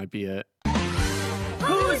 That might be it.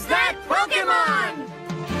 Who's that Pokemon?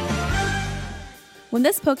 When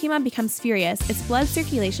this Pokemon becomes furious, its blood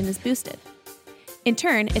circulation is boosted. In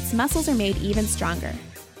turn, its muscles are made even stronger.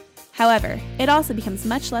 However, it also becomes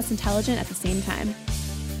much less intelligent at the same time.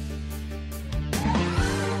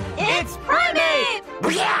 It's Primate!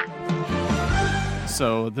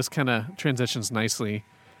 So this kind of transitions nicely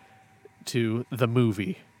to the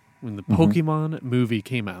movie. When the Pokemon movie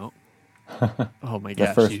came out, oh my gosh.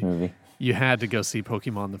 The first movie. You had to go see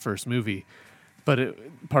Pokemon, the first movie.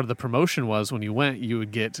 But part of the promotion was when you went, you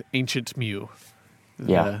would get Ancient Mew.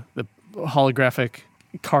 The holographic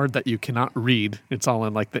card that you cannot read. It's all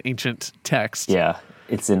in like the ancient text. Yeah,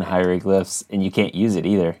 it's in hieroglyphs, and you can't use it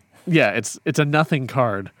either. Yeah, it's a nothing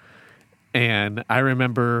card. And I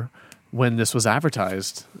remember when this was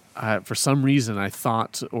advertised, for some reason I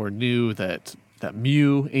thought or knew that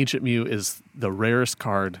Mew, Ancient Mew, is the rarest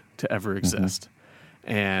card to ever exist.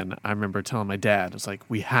 And I remember telling my dad, it's like,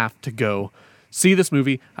 we have to go see this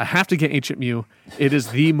movie. I have to get Ancient Mew. It is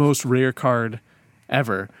the most rare card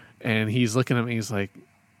ever. And he's looking at me. He's like,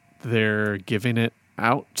 they're giving it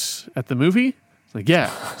out at the movie? It's like,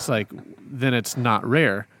 yeah. It's like, then it's not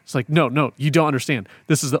rare. It's like, no, you don't understand.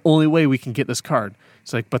 This is the only way we can get this card.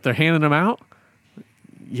 It's like, but they're handing them out?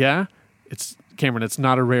 Yeah. It's Cameron, it's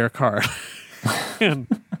not a rare card. And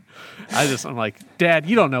I'm like, Dad,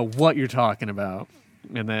 you don't know what you're talking about.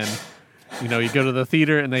 And then, you go to the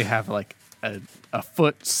theater and they have like a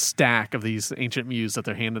foot stack of these Ancient Mews that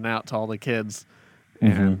they're handing out to all the kids.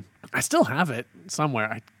 And I still have it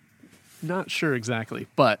somewhere. I'm not sure exactly,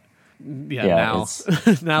 but now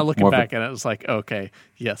now looking back at it, it's like, okay,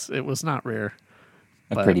 yes, it was not rare.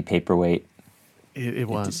 A pretty paperweight. It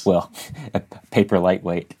was. A paper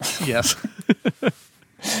lightweight. Yes.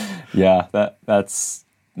 Yeah, that's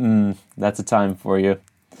a time for you.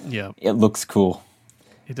 Yeah. It looks cool.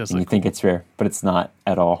 It does and look you think it's rare, but it's not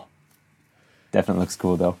at all. Definitely looks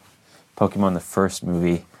cool, though. Pokemon, the first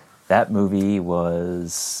movie. That movie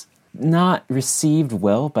was not received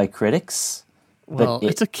well by critics. Well,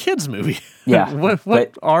 it's a kid's movie. Yeah.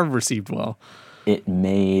 what are received well? It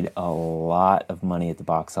made a lot of money at the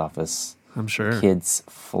box office. I'm sure. Kids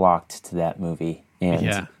flocked to that movie,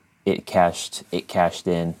 and it cashed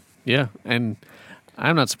in. Yeah, and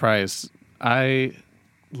I'm not surprised. I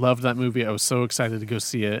loved that movie. I was so excited to go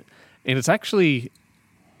see it. And it's actually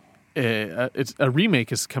it's a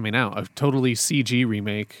remake is coming out. A totally CG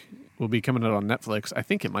remake will be coming out on Netflix. I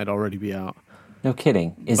think it might already be out. No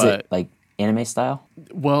kidding. Is it like anime style?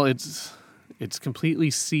 Well, it's completely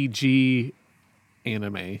CG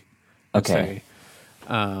anime. Okay.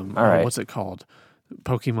 All right. What's it called?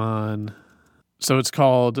 Pokemon. So it's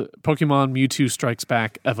called Pokemon Mewtwo Strikes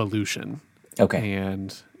Back Evolution. Okay.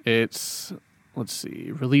 And it's, let's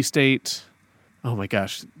see, release date. Oh my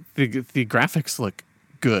gosh. The graphics look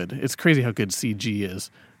good. It's crazy how good CG is.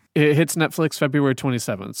 It hits Netflix February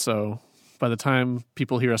 27th. So by the time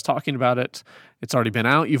people hear us talking about it, it's already been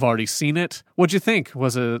out. You've already seen it. What'd you think?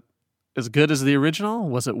 Was it as good as the original?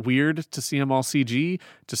 Was it weird to see them all CG?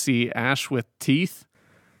 To see Ash with teeth?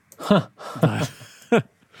 But,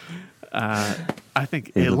 I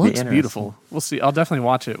think it looks beautiful. We'll see. I'll definitely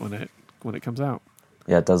watch it when it comes out.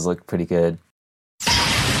 Yeah, it does look pretty good.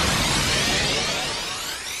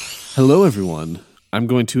 Hello, everyone. I'm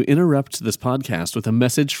going to interrupt this podcast with a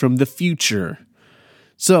message from the future.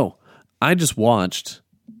 So, I just watched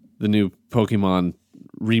the new Pokemon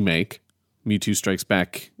remake, Mewtwo Strikes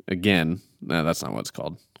Back Again. No, that's not what it's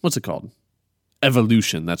called. What's it called?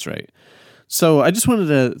 Evolution, that's right. So, I just wanted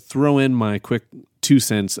to throw in my quick 2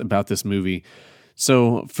 cents about this movie.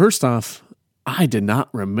 So, first off, I did not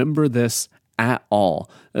remember this at all.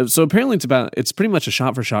 So apparently it's pretty much a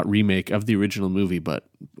shot-for-shot remake of the original movie, but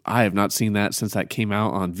I have not seen that since that came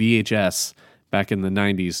out on VHS back in the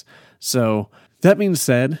 90s. So that being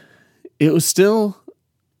said, it was still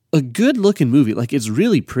a good-looking movie. Like, it's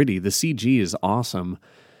really pretty. The CG is awesome,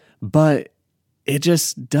 but it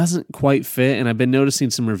just doesn't quite fit. And I've been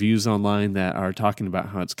noticing some reviews online that are talking about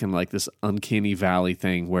how it's kind of like this uncanny valley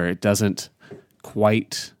thing where it doesn't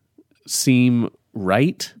quite seem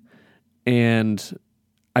right. And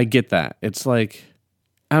I get that. It's like,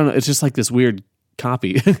 I don't know, it's just like this weird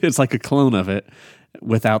copy. It's like a clone of it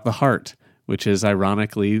without the heart, which is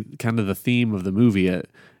ironically kind of the theme of the movie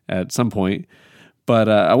at some point. But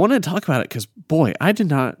I wanted to talk about it because, boy, I did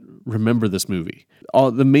not remember this movie.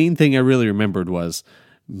 The main thing I really remembered was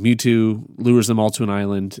Mewtwo lures them all to an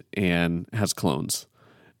island and has clones.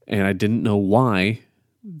 And I didn't know why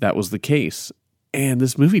that was the case. And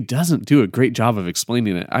this movie doesn't do a great job of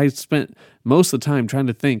explaining it. I spent most of the time trying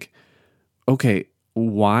to think, okay,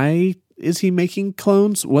 why is he making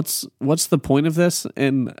clones? What's the point of this?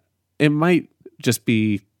 And it might just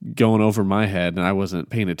be going over my head and I wasn't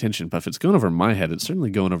paying attention. But if it's going over my head, it's certainly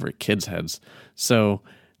going over kids' heads. So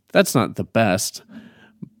that's not the best.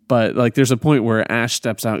 But like, there's a point where Ash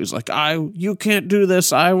steps out. He's like, you can't do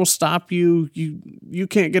this. I will stop you. You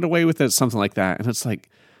can't get away with it. Something like that. And it's like,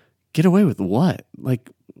 get away with what? Like,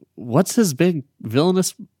 what's his big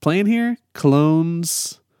villainous plan here?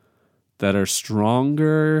 Clones that are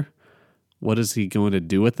stronger. What is he going to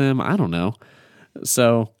do with them? I don't know.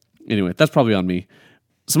 So, anyway, that's probably on me.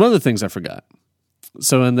 Some other things I forgot.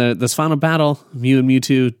 So, in this final battle, Mew and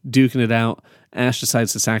Mewtwo duking it out. Ash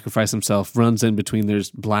decides to sacrifice himself, runs in between their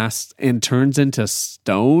blasts, and turns into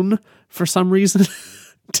stone for some reason.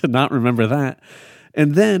 To not remember that.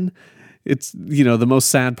 And then it's, the most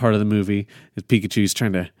sad part of the movie is Pikachu's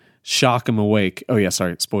trying to shock him awake. Oh, yeah,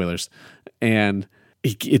 sorry, spoilers. And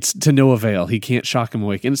it's to no avail. He can't shock him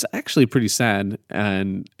awake. And it's actually pretty sad.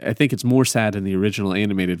 And I think it's more sad in the original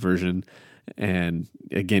animated version And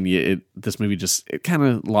again, this movie it kind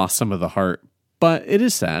of lost some of the heart, but it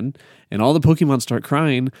is sad. And all the Pokemon start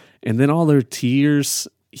crying, and then all their tears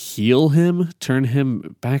heal him, turn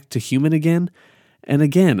him back to human again. And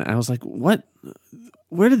again, I was like, what?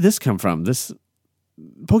 Where did this come from?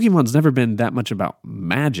 Pokemon's never been that much about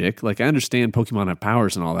magic. Like, I understand Pokemon have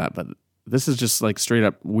powers and all that, but this is just like straight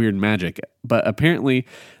up weird magic. But apparently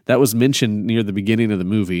that was mentioned near the beginning of the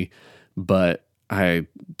movie, but I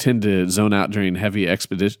tend to zone out during heavy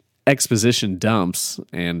exposition dumps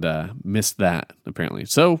and missed that, apparently.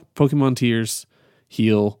 So, Pokemon tears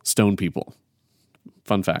heal stone people.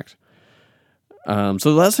 Fun fact. So the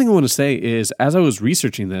last thing I want to say is, as I was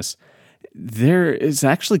researching this, there is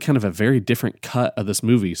actually kind of a very different cut of this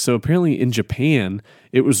movie. So apparently in Japan,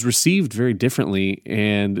 it was received very differently,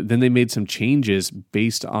 and then they made some changes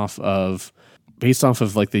based off of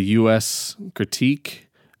like the U.S. critique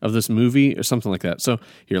of this movie or something like that. So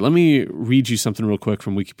here, let me read you something real quick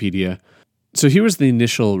from Wikipedia. So here was the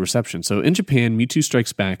initial reception. So in Japan, Mewtwo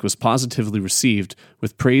Strikes Back was positively received,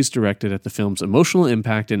 with praise directed at the film's emotional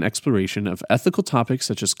impact and exploration of ethical topics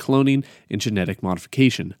such as cloning and genetic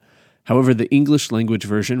modification. However, the English language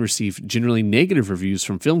version received generally negative reviews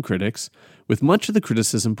from film critics, with much of the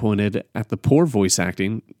criticism pointed at the poor voice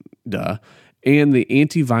acting, and the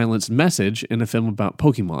anti-violence message in a film about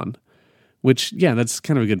Pokemon. Which, yeah, that's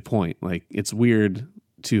kind of a good point. Like, it's weird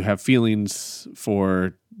to have feelings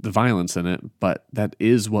for the violence in it, but that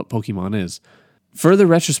is what Pokemon is. Further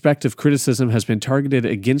retrospective criticism has been targeted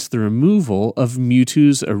against the removal of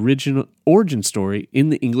Mewtwo's original origin story in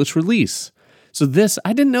the English release. So this,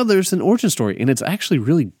 I didn't know there's an origin story, and it's actually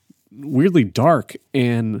really weirdly dark,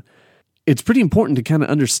 and it's pretty important to kind of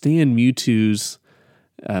understand Mewtwo's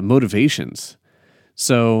motivations.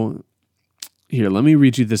 So here, let me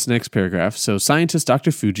read you this next paragraph. So scientist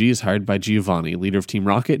Dr. Fuji is hired by Giovanni, leader of Team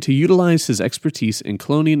Rocket, to utilize his expertise in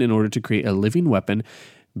cloning in order to create a living weapon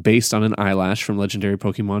based on an eyelash from legendary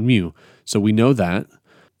Pokemon Mew. So we know that.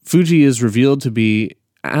 Fuji is revealed to be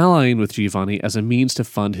allying with Giovanni as a means to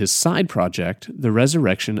fund his side project, the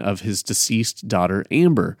resurrection of his deceased daughter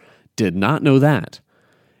Amber. Did not know that.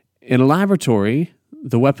 In a laboratory,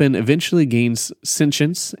 the weapon eventually gains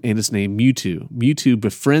sentience and is named Mewtwo. Mewtwo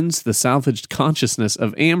befriends the salvaged consciousness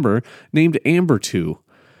of Amber, named Amber 2,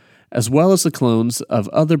 as well as the clones of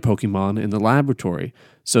other Pokemon in the laboratory.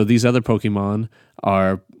 So these other Pokemon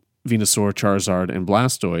are Venusaur, Charizard, and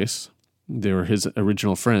Blastoise. They were his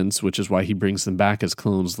original friends, which is why he brings them back as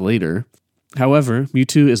clones later. However,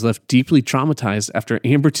 Mewtwo is left deeply traumatized after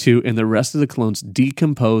Amber 2 and the rest of the clones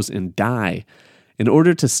decompose and die. In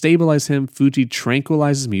order to stabilize him, Fuji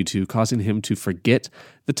tranquilizes Mewtwo, causing him to forget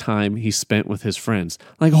the time he spent with his friends.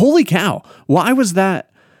 Like, holy cow, why was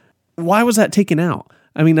that taken out?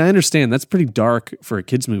 I mean, I understand that's pretty dark for a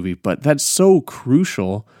kid's movie, but that's so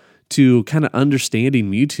crucial to kind of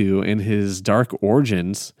understanding Mewtwo and his dark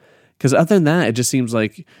origins. Because other than that, it just seems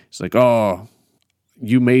like it's like, oh,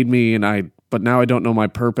 you made me, but now I don't know my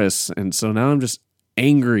purpose, and so now I'm just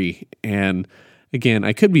angry. And again,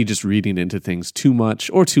 I could be just reading into things too much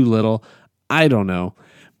or too little. I don't know,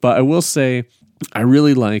 but I will say I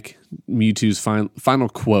really like Mewtwo's final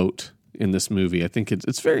quote in this movie. I think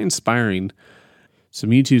it's very inspiring. So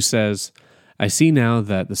Mewtwo says, "I see now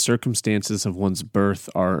that the circumstances of one's birth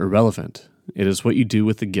are irrelevant. It is what you do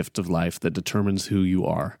with the gift of life that determines who you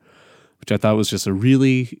are." Which I thought was just a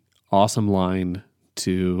really awesome line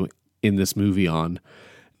to end this movie on.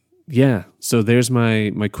 Yeah, so there's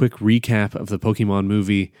my quick recap of the Pokemon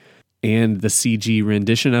movie and the CG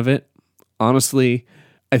rendition of it. Honestly,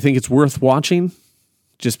 I think it's worth watching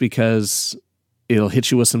just because it'll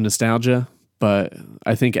hit you with some nostalgia, but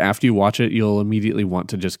I think after you watch it, you'll immediately want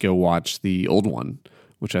to just go watch the old one,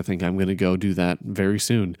 which I think I'm going to go do that very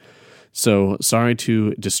soon. So sorry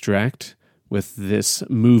to distract with this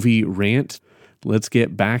movie rant. Let's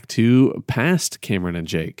get back to past Cameron and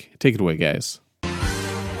Jake. Take it away, guys.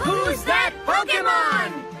 Who's that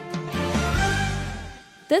Pokemon?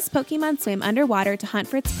 This Pokemon swam underwater to hunt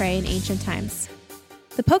for its prey in ancient times.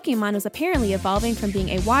 The Pokemon was apparently evolving from being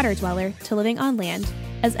a water dweller to living on land,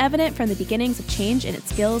 as evident from the beginnings of change in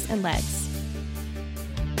its gills and legs.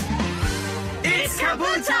 It's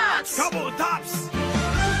Kabutops!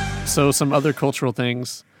 Kabutops! So some other cultural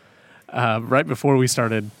things. Right before we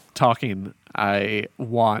started talking, I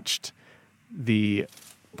watched the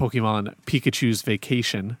Pokemon Pikachu's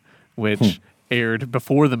Vacation, which aired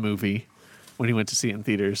before the movie when he went to see it in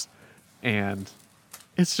theaters. And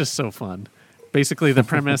it's just so fun. Basically, the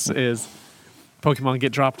premise is Pokemon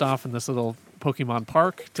get dropped off in this little Pokemon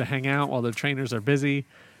park to hang out while their trainers are busy.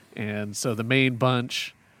 And so the main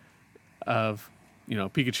bunch of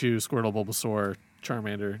Pikachu, Squirtle, Bulbasaur,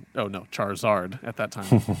 Charmander. Oh no, Charizard at that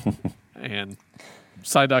time, and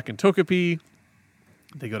Psyduck and Togepi.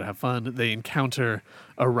 They go to have fun. They encounter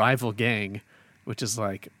a rival gang, which is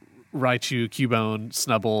like Raichu, Cubone,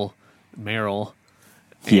 Snubbull, Meryl,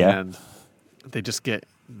 and they just get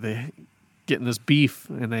in this beef,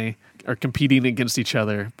 and they are competing against each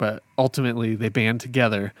other. But ultimately, they band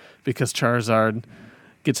together because Charizard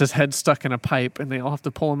gets his head stuck in a pipe, and they all have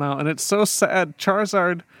to pull him out. And it's so sad.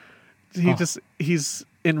 Charizard, he's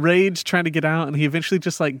enraged trying to get out, and he eventually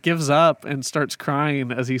just like gives up and starts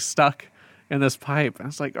crying as he's stuck in this pipe. I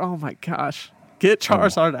was like, oh my gosh, get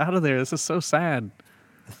Charizard out of there. This is so sad.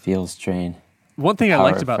 The Fields train. One thing I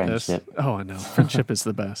liked about friendship. this, I know, friendship is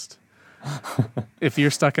the best. If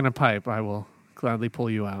you're stuck in a pipe, I will gladly pull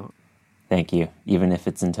you out. Thank you. Even if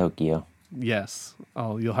it's in Tokyo. Yes.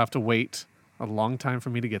 You'll have to wait a long time for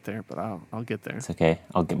me to get there, but I'll get there. It's okay.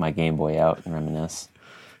 I'll get my Game Boy out and reminisce.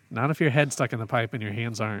 Not if your head's stuck in the pipe and your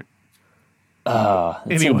hands aren't. Oh,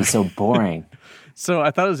 it's going to be so boring. So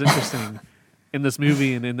I thought it was interesting in this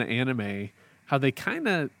movie and in the anime how they kind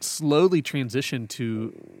of slowly transition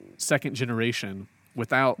to second generation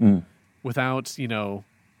without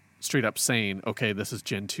straight up saying, okay, this is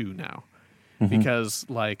Gen 2 now. Because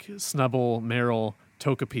like Snubbull, Meryl,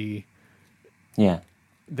 Togepi,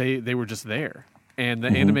 they were just there. And the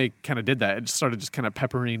anime kind of did that. It just started just kind of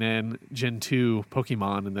peppering in Gen 2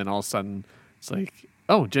 Pokemon, and then all of a sudden it's like,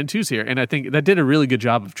 oh, Gen 2's here. And I think that did a really good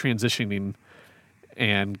job of transitioning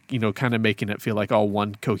and, kind of making it feel like all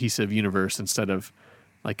one cohesive universe instead of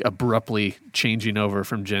like abruptly changing over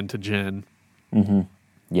from gen to gen.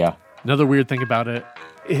 Yeah. Another weird thing about it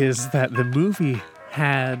is that the movie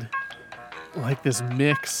had like this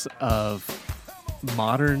mix of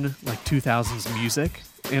modern like 2000s music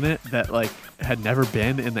in it that like had never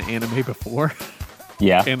been in the anime before.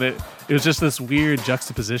 Yeah. And it was just this weird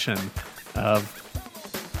juxtaposition of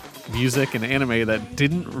music and anime that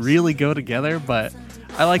didn't really go together, but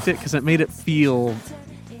I liked it because it made it feel,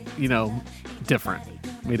 different.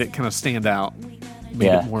 Made it kind of stand out.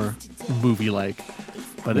 Made it more movie-like.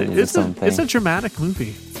 But it's a dramatic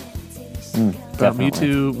movie. About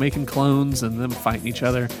Mewtwo making clones and them fighting each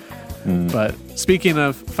other. But speaking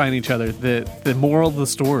of fighting each other, the moral of the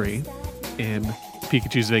story in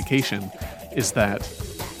Pikachu's Vacation is that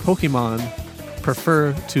Pokemon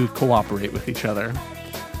prefer to cooperate with each other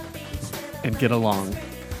and get along,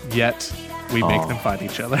 yet we make them fight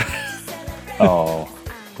each other. Oh,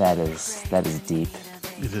 that is deep.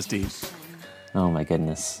 It is deep. Oh my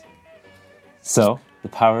goodness. So, the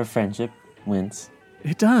power of friendship wins.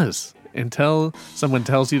 It does. Until someone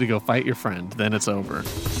tells you to go fight your friend, then it's over.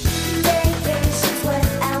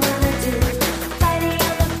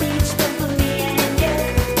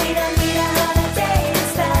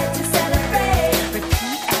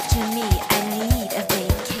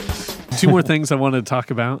 Two more things I wanted to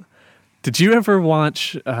talk about. Did you ever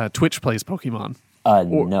watch Twitch Plays Pokemon?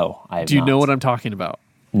 No, I have Do you not. know what I'm talking about?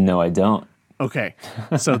 No, I don't. Okay.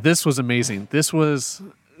 So this was amazing. This was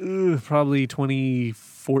probably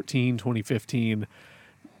 2014, 2015.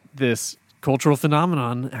 This cultural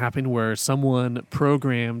phenomenon happened where someone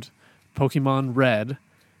programmed Pokemon Red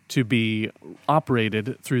to be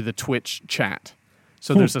operated through the Twitch chat.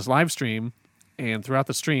 So there's this live stream, and throughout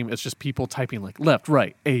the stream, it's just people typing like left,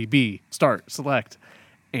 right, A, B, start, select.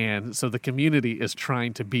 And so the community is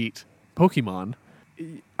trying to beat Pokemon.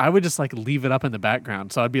 I would just like leave it up in the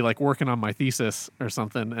background. So I'd be like working on my thesis or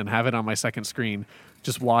something and have it on my second screen,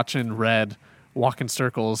 just watching Red walk in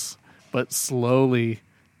circles, but slowly,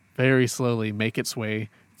 very slowly make its way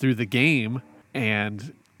through the game.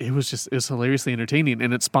 And it was hilariously entertaining.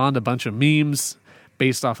 And it spawned a bunch of memes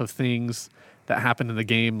based off of things that happened in the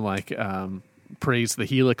game, like praise the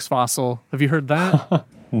Helix fossil. Have you heard that?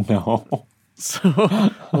 No. So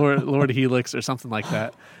Lord Helix or something like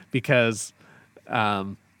that, because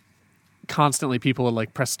constantly people would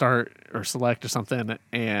like press start or select or something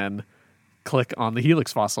and click on the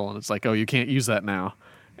Helix fossil, and it's like, oh, you can't use that now.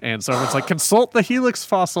 And so it's like, consult the Helix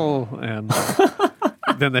fossil, and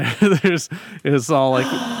then it's all like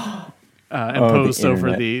imposed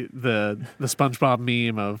over the SpongeBob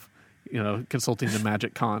meme of consulting the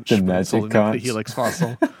magic conch, the magic conch, the Helix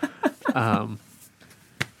fossil.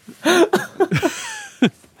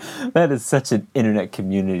 That is such an internet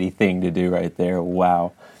community thing to do right there.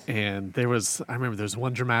 Wow. And I remember there was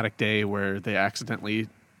one dramatic day where they accidentally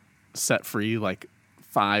set free like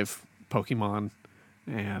 5 Pokemon,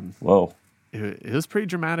 and whoa, it was pretty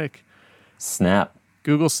dramatic. Snap.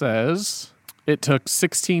 Google says it took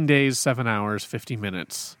 16 days, 7 hours, 50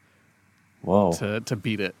 minutes Whoa. to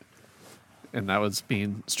beat it. And that was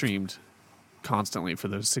being streamed constantly for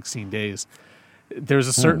those 16 days. There's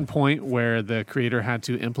a certain point where the creator had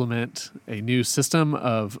to implement a new system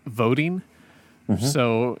of voting.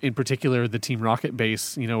 So in particular, the Team Rocket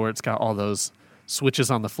base, where it's got all those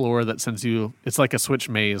switches on the floor that sends you, it's like a switch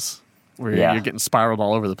maze where you're getting spiraled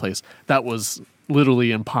all over the place. That was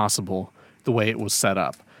literally impossible the way it was set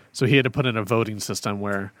up. So he had to put in a voting system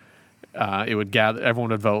where it would gather,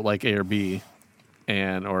 everyone would vote like A or B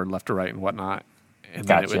or left or right and whatnot. And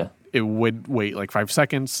then it would wait like 5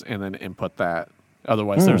 seconds and then input that.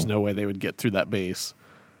 Otherwise, there's no way they would get through that base.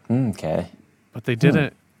 Okay. But they did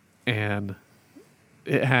it, and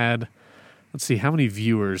it had, let's see, how many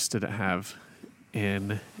viewers did it have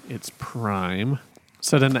in its prime?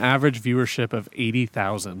 So it had an average viewership of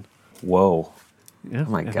 80,000. Whoa. Yeah.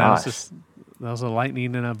 Oh my gosh. That was a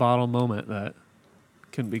lightning in a bottle moment that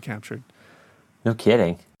couldn't be captured. No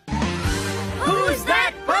kidding. Who's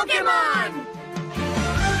that Pokemon?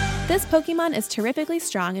 This Pokemon is terrifically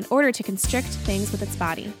strong in order to constrict things with its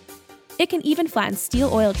body. It can even flatten steel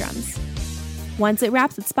oil drums. Once it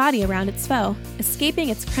wraps its body around its foe, escaping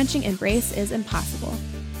its crunching embrace is impossible.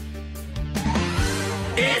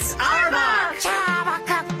 It's Arbok!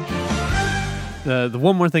 The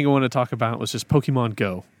one more thing I want to talk about was just Pokemon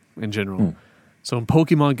Go in general. So when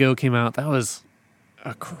Pokemon Go came out, that was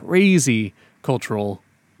a crazy cultural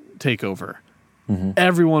takeover.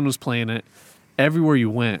 Everyone was playing it. Everywhere you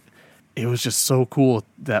went, it was just so cool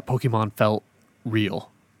that Pokemon felt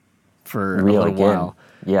real for a little while.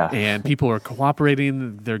 Yeah. And people are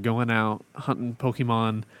cooperating. They're going out hunting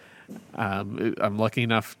Pokemon. I'm lucky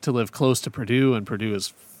enough to live close to Purdue, and Purdue is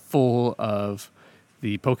full of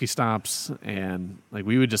the Pokestops. And like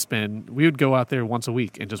we would go out there once a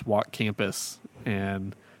week and just walk campus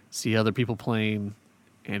and see other people playing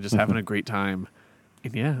and just having a great time.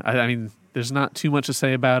 And yeah, I mean, there's not too much to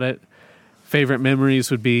say about it. Favorite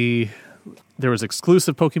memories would be there was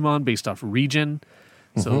exclusive Pokemon based off region.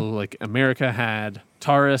 So like America had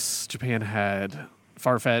Tauros, Japan had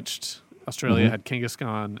Farfetch'd, Australia had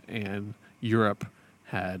Kangaskhan, and Europe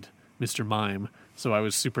had Mr. Mime. So I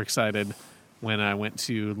was super excited when I went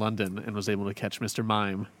to London and was able to catch Mr.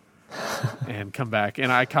 Mime and come back.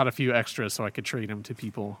 And I caught a few extras so I could trade them to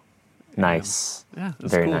people. Nice. Yeah, it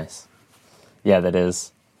was Very cool. nice. Yeah, that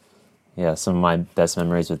is. Yeah, some of my best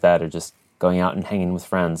memories with that are just going out and hanging with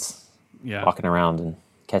friends, Yeah. walking around and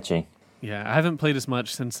catching. Yeah, I haven't played as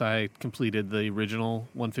much since I completed the original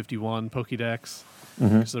 151 Pokédex.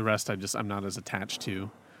 Because the rest I'm not as attached to.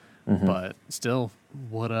 But still,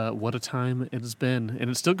 what a time it has been. And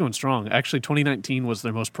it's still going strong. Actually, 2019 was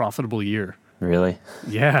their most profitable year. Really?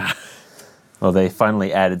 Yeah. Well, they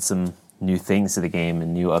finally added some new things to the game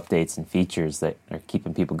and new updates and features that are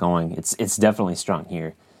keeping people going. It's definitely strong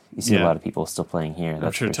here. You see a lot of people still playing here.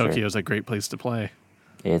 I'm sure Tokyo's a great place to play.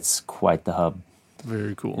 It's quite the hub.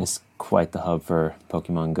 Very cool. It's quite the hub for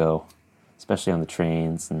Pokemon Go, especially on the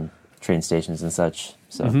trains and train stations and such.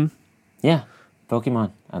 So, yeah,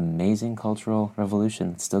 Pokemon, amazing cultural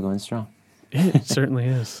revolution. It's still going strong. It certainly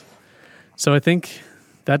is. So I think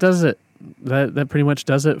that does it. That pretty much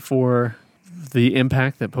does it for the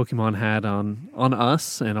impact that Pokemon had on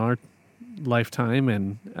us and our lifetime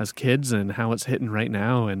and as kids and how it's hitting right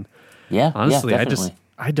now. And Yeah, honestly, definitely.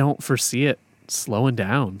 I don't foresee it slowing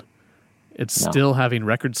down. It's still having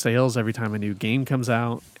record sales every time a new game comes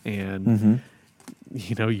out, and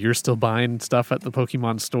you're still buying stuff at the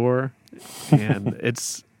Pokemon store, and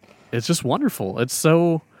it's just wonderful. It's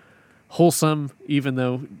so wholesome, even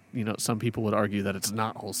though some people would argue that it's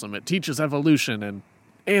not wholesome. It teaches evolution and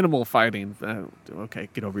animal fighting. Okay,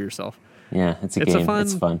 get over yourself. Yeah, it's a It's game. a fun,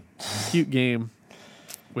 It's fun. cute game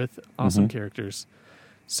with awesome characters.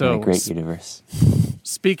 So, And a great universe.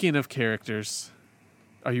 speaking of characters,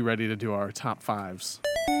 are you ready to do our top fives?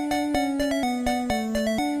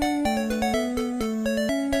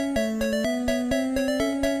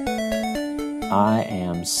 I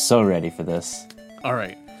am so ready for this. All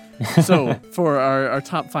right. So for our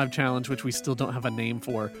top 5 challenge, which we still don't have a name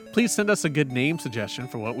for, please send us a good name suggestion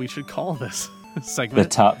for what we should call this The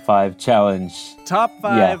segment. top 5 challenge. Top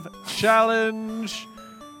 5 challenge.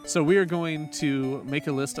 So we are going to make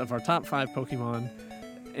a list of our top 5 Pokemon,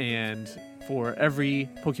 and for every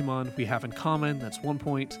Pokemon we have in common, that's 1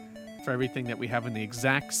 point. For everything that we have in the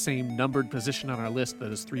exact same numbered position on our list,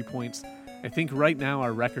 that is 3 points. I think right now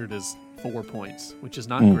our record is 4 points, which is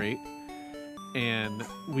not great. And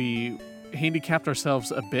we handicapped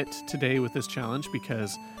ourselves a bit today with this challenge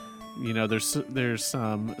because, there's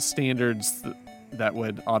some standards that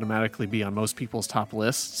would automatically be on most people's top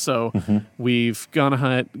lists. So we've gone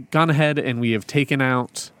ahead and we have taken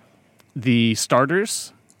out the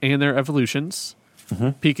starters and their evolutions.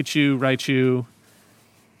 Pikachu, Raichu,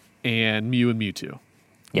 and Mew and Mewtwo.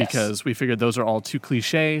 Yes. Because we figured those are all too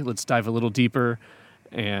cliche. Let's dive a little deeper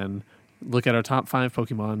and look at our top 5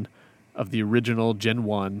 Pokemon of the original Gen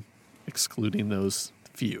 1, excluding those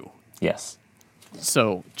few. Yes.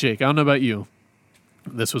 So, Jake, I don't know about you.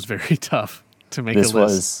 This was very tough to make This a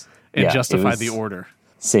list and it justify was- the order.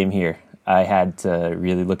 Same here. I had to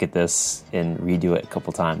really look at this and redo it a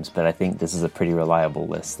couple times, but I think this is a pretty reliable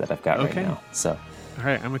list that I've got Okay. right now. So All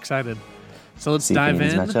right, I'm excited. So let's see if any dive of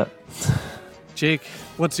these in. match up. Jake,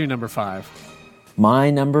 what's your number 5?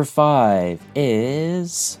 My number 5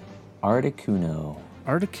 is Articuno.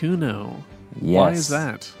 Articuno. Yes. Why is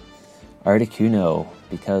that? Articuno,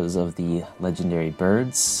 because of the legendary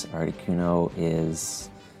birds. Articuno is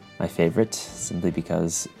my favorite, simply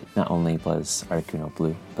because not only was Articuno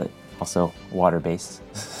blue, but also water-based.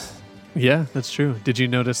 Yeah, that's true. Did you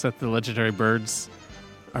notice that the legendary birds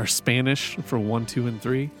are Spanish for 1, 2, and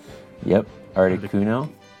 3? Yep, Articuno,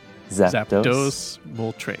 Zapdos, Zapdos,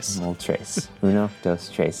 Moltres. Moltres. Uno, dos,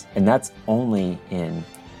 tres. And that's only in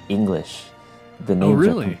English. The names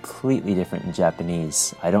really? are completely different in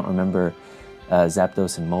Japanese. I don't remember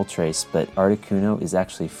Zapdos and Moltres, but Articuno is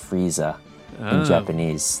actually Frieza Oh. in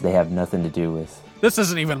Japanese. They have nothing to do with... This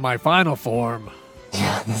isn't even my final form.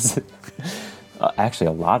 Yeah, actually,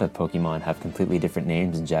 a lot of Pokemon have completely different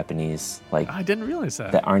names in Japanese, like I didn't realize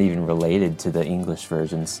that. that aren't even related to the English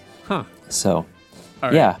versions. Huh. So, All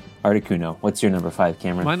right. yeah, Articuno. What's your number 5,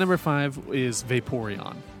 Cameron? My number 5 is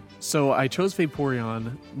Vaporeon. So I chose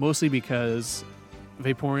Vaporeon mostly because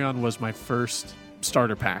Vaporeon was my first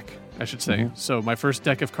starter pack, I should say. So my first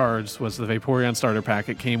deck of cards was the Vaporeon starter pack.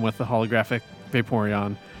 It came with the holographic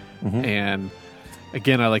Vaporeon. And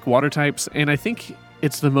again, I like water types, and I think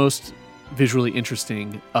it's the most visually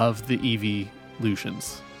interesting of the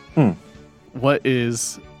evolutions. What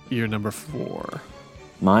is your number 4?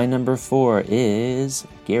 My number 4 is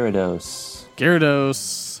Gyarados.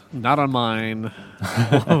 Gyarados, not on mine.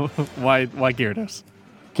 Why Gyarados?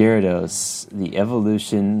 Gyarados, the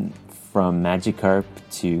evolution from Magikarp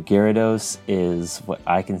to Gyarados is what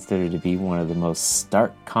I consider to be one of the most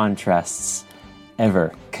stark contrasts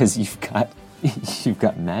ever, because you've got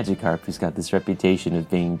Magikarp, who's got this reputation of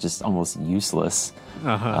being just almost useless,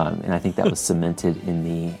 and I think that was cemented in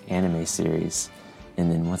the anime series.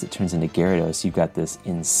 And then once it turns into Gyarados, you've got this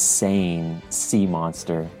insane sea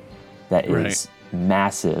monster that is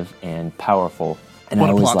massive and powerful. And What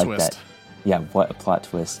I a always plot liked twist. that. Yeah, what a plot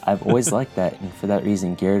twist. I've always liked that, and for that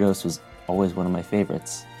reason, Gyarados was always one of my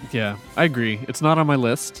favorites. Yeah, I agree. It's not on my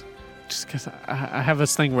list just because I have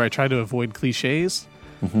this thing where I try to avoid cliches,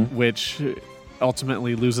 which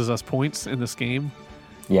ultimately loses us points in this game.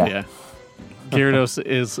 Yeah. Gyarados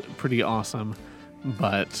is pretty awesome,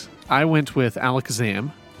 but I went with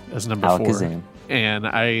Alakazam as number 4. Alakazam. And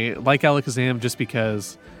I like Alakazam just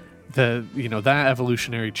because that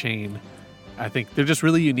evolutionary chain, I think they're just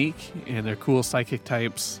really unique and they're cool psychic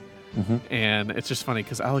types. And it's just funny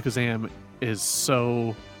because Alakazam is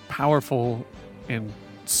so powerful and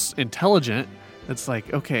intelligent. It's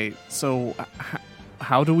like, okay, so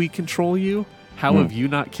how do we control you? How have you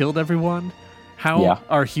not killed everyone? How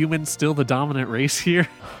are humans still the dominant race here?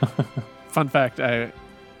 Fun fact, I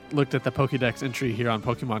looked at the Pokédex entry here on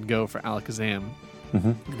Pokemon Go for Alakazam,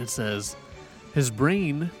 and it says, his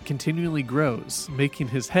brain continually grows, making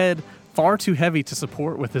his head far too heavy to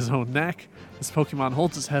support with his own neck. This Pokemon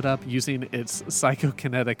holds its head up using its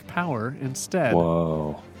psychokinetic power instead.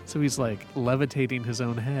 Whoa. So he's like levitating his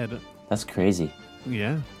own head. That's crazy.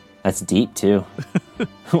 Yeah. That's deep, too.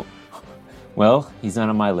 Well, he's not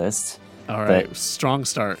on my list. All right. But Strong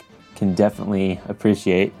start. can definitely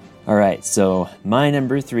appreciate. All right, so my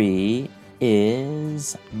number 3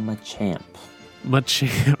 is Machamp.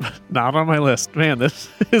 Machamp. Not on my list. Man, this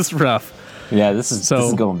is rough. Yeah, this is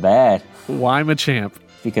So- going bad. Why Machamp?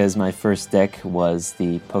 Because my first deck was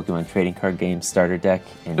the Pokemon trading card game starter deck,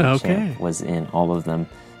 and Okay. Machamp was in all of them.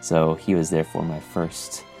 So he was therefore my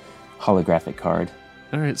first holographic card.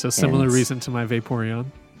 All right. So similar And- reason to my Vaporeon.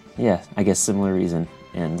 Yeah, I guess similar reason.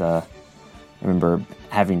 And I remember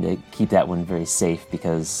having to keep that one very safe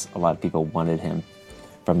because a lot of people wanted him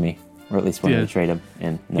from me, or at least wanted Yeah. to trade him.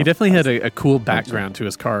 And no, He definitely had that's- a cool background to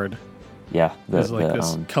his card. yeah, There's like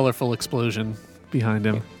this colorful explosion behind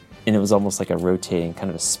him. and it was almost like a rotating, kind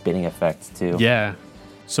of a spinning effect too. Yeah.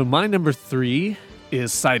 So my number 3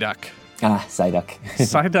 is Psyduck. Ah, Psyduck.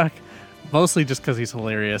 Psyduck, mostly just because he's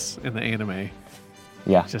hilarious in the anime.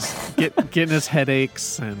 Yeah, Just getting his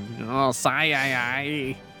headaches and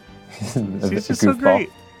Psy. He's just so Goofball. great.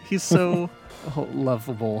 He's so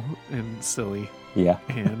lovable and silly. Yeah,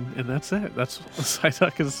 And that's it. That's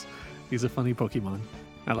Psyduck is He's a funny Pokemon.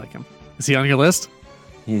 I like him. Is he on your list?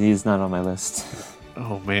 He's not on my list.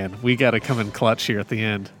 Oh, man. We got to come in clutch here at the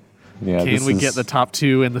end. Yeah, Can we get the top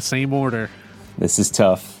two in the same order? This is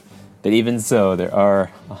tough. But even so, there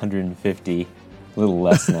are 150, a little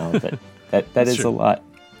less now, but that is true. a lot.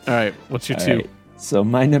 All right. What's your All two? right. So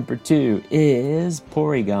my number 2 is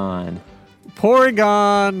Porygon.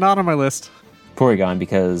 Porygon, not on my list. Porygon,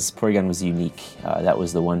 because Porygon was unique. That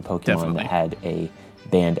was the one Pokemon Definitely. that had a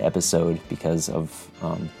banned episode because of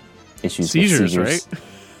issues Seizures, with seizures. right?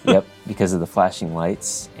 Yep, because of the flashing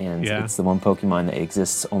lights. And Yeah. it's the one Pokemon that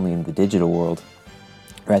exists only in the digital world.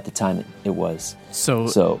 Or at the time it was.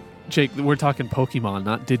 So, Jake, we're talking Pokemon,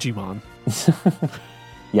 not Digimon.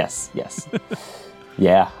 Yes.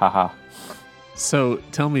 Yeah, haha. So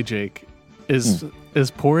tell me, Jake, is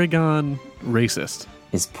Porygon racist?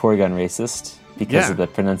 Is Porygon racist because Yeah. of the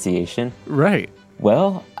pronunciation? Right.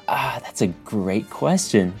 Well, that's a great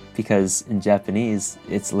question because in Japanese,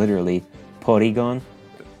 it's literally Porygon.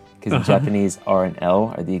 Because in Japanese, R and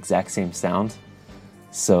L are the exact same sound.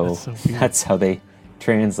 So That's so weird. that's how they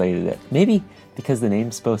translated it. Maybe because the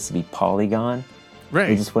name's supposed to be Polygon, they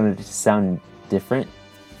Right. just wanted it to sound different,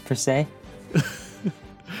 per se.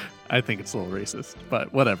 I think it's a little racist,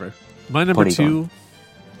 but whatever. My number Porygon. 2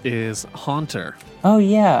 is Haunter. Oh,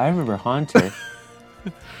 yeah, I remember Haunter.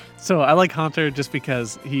 So I like Haunter just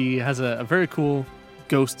because he has a very cool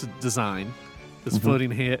ghost design. This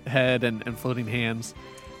floating head and floating hands.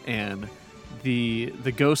 And the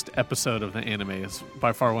ghost episode of the anime is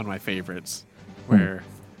by far one of my favorites, where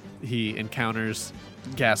he encounters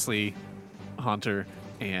Ghastly, Haunter,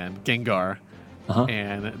 and Gengar. Uh-huh.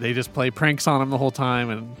 And they just play pranks on him the whole time,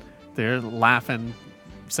 and they're laughing,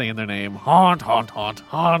 saying their name, Haunt, Haunt, Haunt,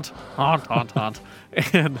 Haunt, Haunt, Haunt, Haunt.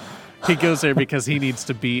 And he goes there because he needs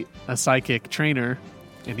to beat a psychic trainer,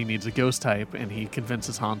 and he needs a ghost type, and he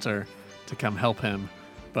convinces Haunter to come help him.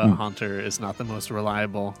 But Haunter is not the most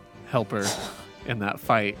reliable helper in that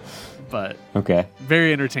fight. But Okay.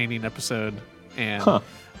 very entertaining episode. And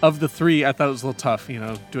of the three, I thought it was a little tough. You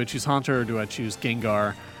know, do I choose Haunter or do I choose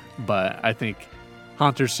Gengar? But I think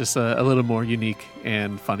Haunter's just a little more unique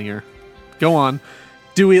and funnier. Go on.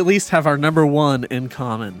 Do we at least have our number 1 in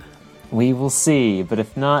common? We will see, but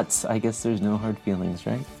if not, I guess there's no hard feelings,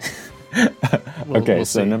 right? Okay, we'll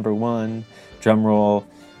so see. number 1, drum roll,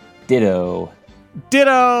 Ditto.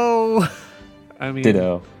 Ditto! I mean,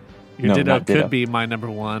 Ditto. your No, Ditto not Ditto. could be my number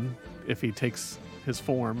 1 if he takes his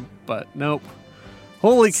form, but nope.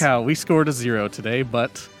 Holy cow, we scored a 0 today,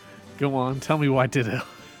 but go on, tell me why Ditto.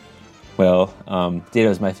 Well,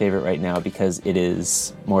 Ditto's my favorite right now because it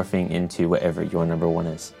is morphing into whatever your number 1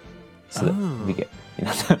 is. So that we get,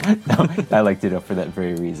 no, I like Ditto for that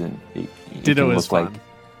very reason. It Ditto can is look fun. like,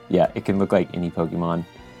 yeah, it can look like any Pokemon.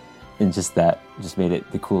 And just made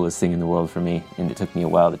it the coolest thing in the world for me. And it took me a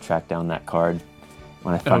while to track down that card.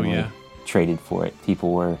 When I finally yeah. traded for it,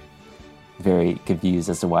 people were very confused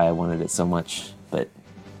as to why I wanted it so much. But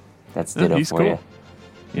that's Ditto he's for cool. you.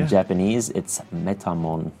 Yeah. In Japanese, it's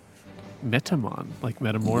Metamon. Metamon, like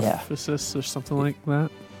metamorphosis or something like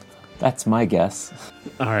that. That's my guess.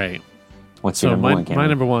 All right. What's So your number my, 1, Cameron? my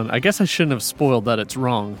number 1, I guess I shouldn't have spoiled that it's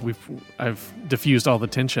wrong. I've diffused all the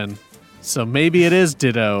tension. So maybe it is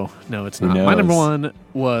Ditto. No, it's Who not. My number knows? 1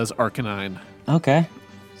 was Arcanine. Okay.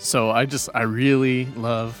 So I really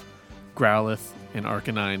love Growlithe and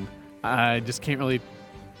Arcanine. I just can't really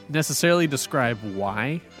necessarily describe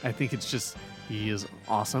why. I think it's just he is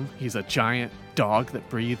awesome. He's a giant dog that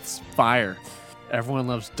breathes fire. Everyone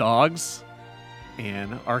loves dogs,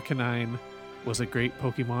 and Arcanine was a great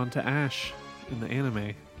Pokemon to Ash in the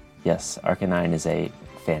anime. Yes, Arcanine is a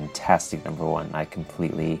fantastic number 1. I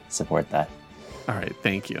completely support that. All right,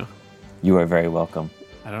 thank you. You are very welcome.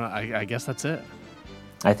 I don't know. I guess that's it.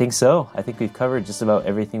 I think so. I think we've covered just about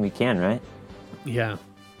everything we can, right? Yeah,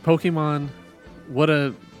 Pokemon. What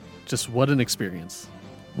an experience.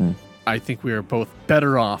 I think we are both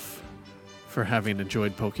better off for having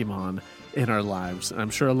enjoyed Pokemon in our lives. And I'm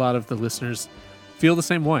sure a lot of the listeners feel the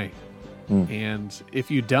same way. And if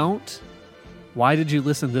you don't, why did you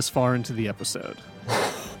listen this far into the episode?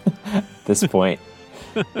 At this point,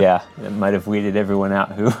 yeah, it might have weeded everyone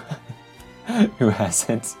out who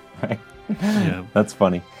hasn't, right? Yeah. That's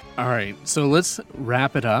funny. All right, so let's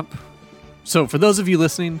wrap it up. So for those of you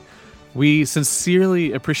listening, we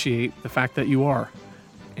sincerely appreciate the fact that you are.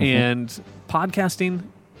 And podcasting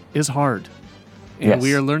is hard. And Yes.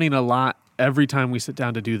 we are learning a lot every time we sit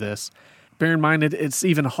down to do this. Bear in mind, it's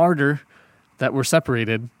even harder that we're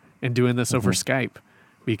separated and doing this over Skype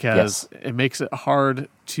because it makes it hard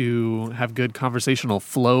to have good conversational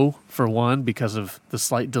flow, for one, because of the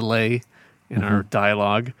slight delay in our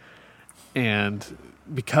dialogue. And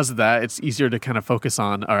because of that, it's easier to kind of focus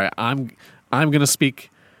on, all right, I'm going to speak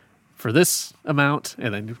for this amount,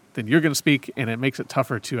 and then you're going to speak, and it makes it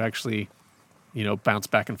tougher to actually, bounce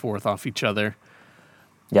back and forth off each other.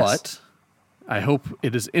 Yes. But I hope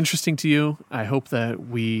it is interesting to you. I hope that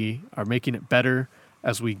we are making it better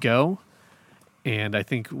as we go. And I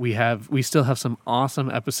think we still have some awesome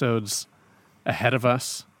episodes ahead of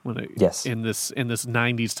us Yes. in this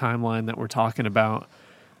 90s timeline that we're talking about.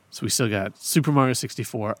 So we still got Super Mario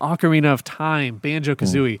 64, Ocarina of Time,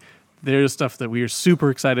 Banjo-Kazooie. There's stuff that we are super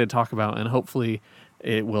excited to talk about, and hopefully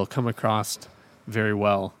it will come across very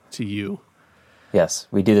well to you. Yes,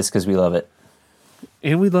 we do this because we love it.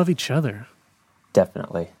 And we love each other.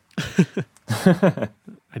 Definitely. I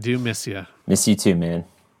do miss you. Miss you too, man.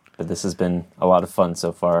 But this has been a lot of fun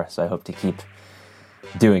so far, so I hope to keep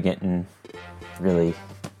doing it and really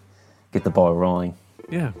get the ball rolling.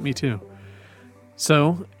 Yeah, me too.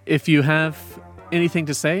 So if you have anything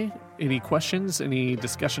to say, any questions, any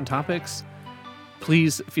discussion topics,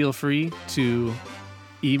 please feel free to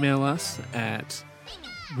email us at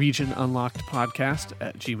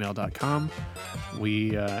regionunlockedpodcast@gmail.com.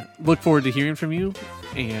 We look forward to hearing from you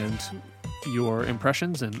and your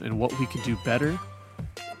impressions and what we could do better,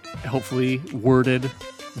 hopefully worded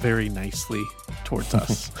very nicely towards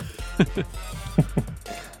us.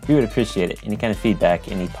 We would appreciate it. Any kind of feedback,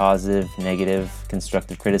 any positive, negative,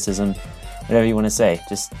 constructive criticism, whatever you want to say,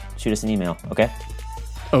 just shoot us an email, okay?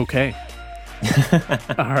 Okay.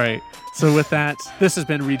 All right. So with that, this has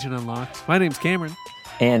been Region Unlocked. My name's Cameron.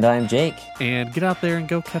 And I'm Jake. And get out there and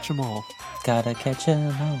go catch them all. Gotta catch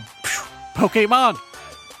 'em all. Pokemon!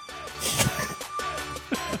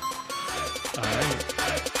 All right.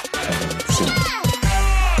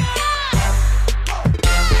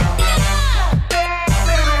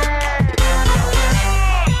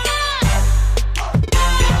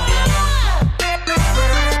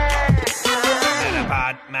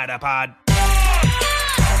 Metapod.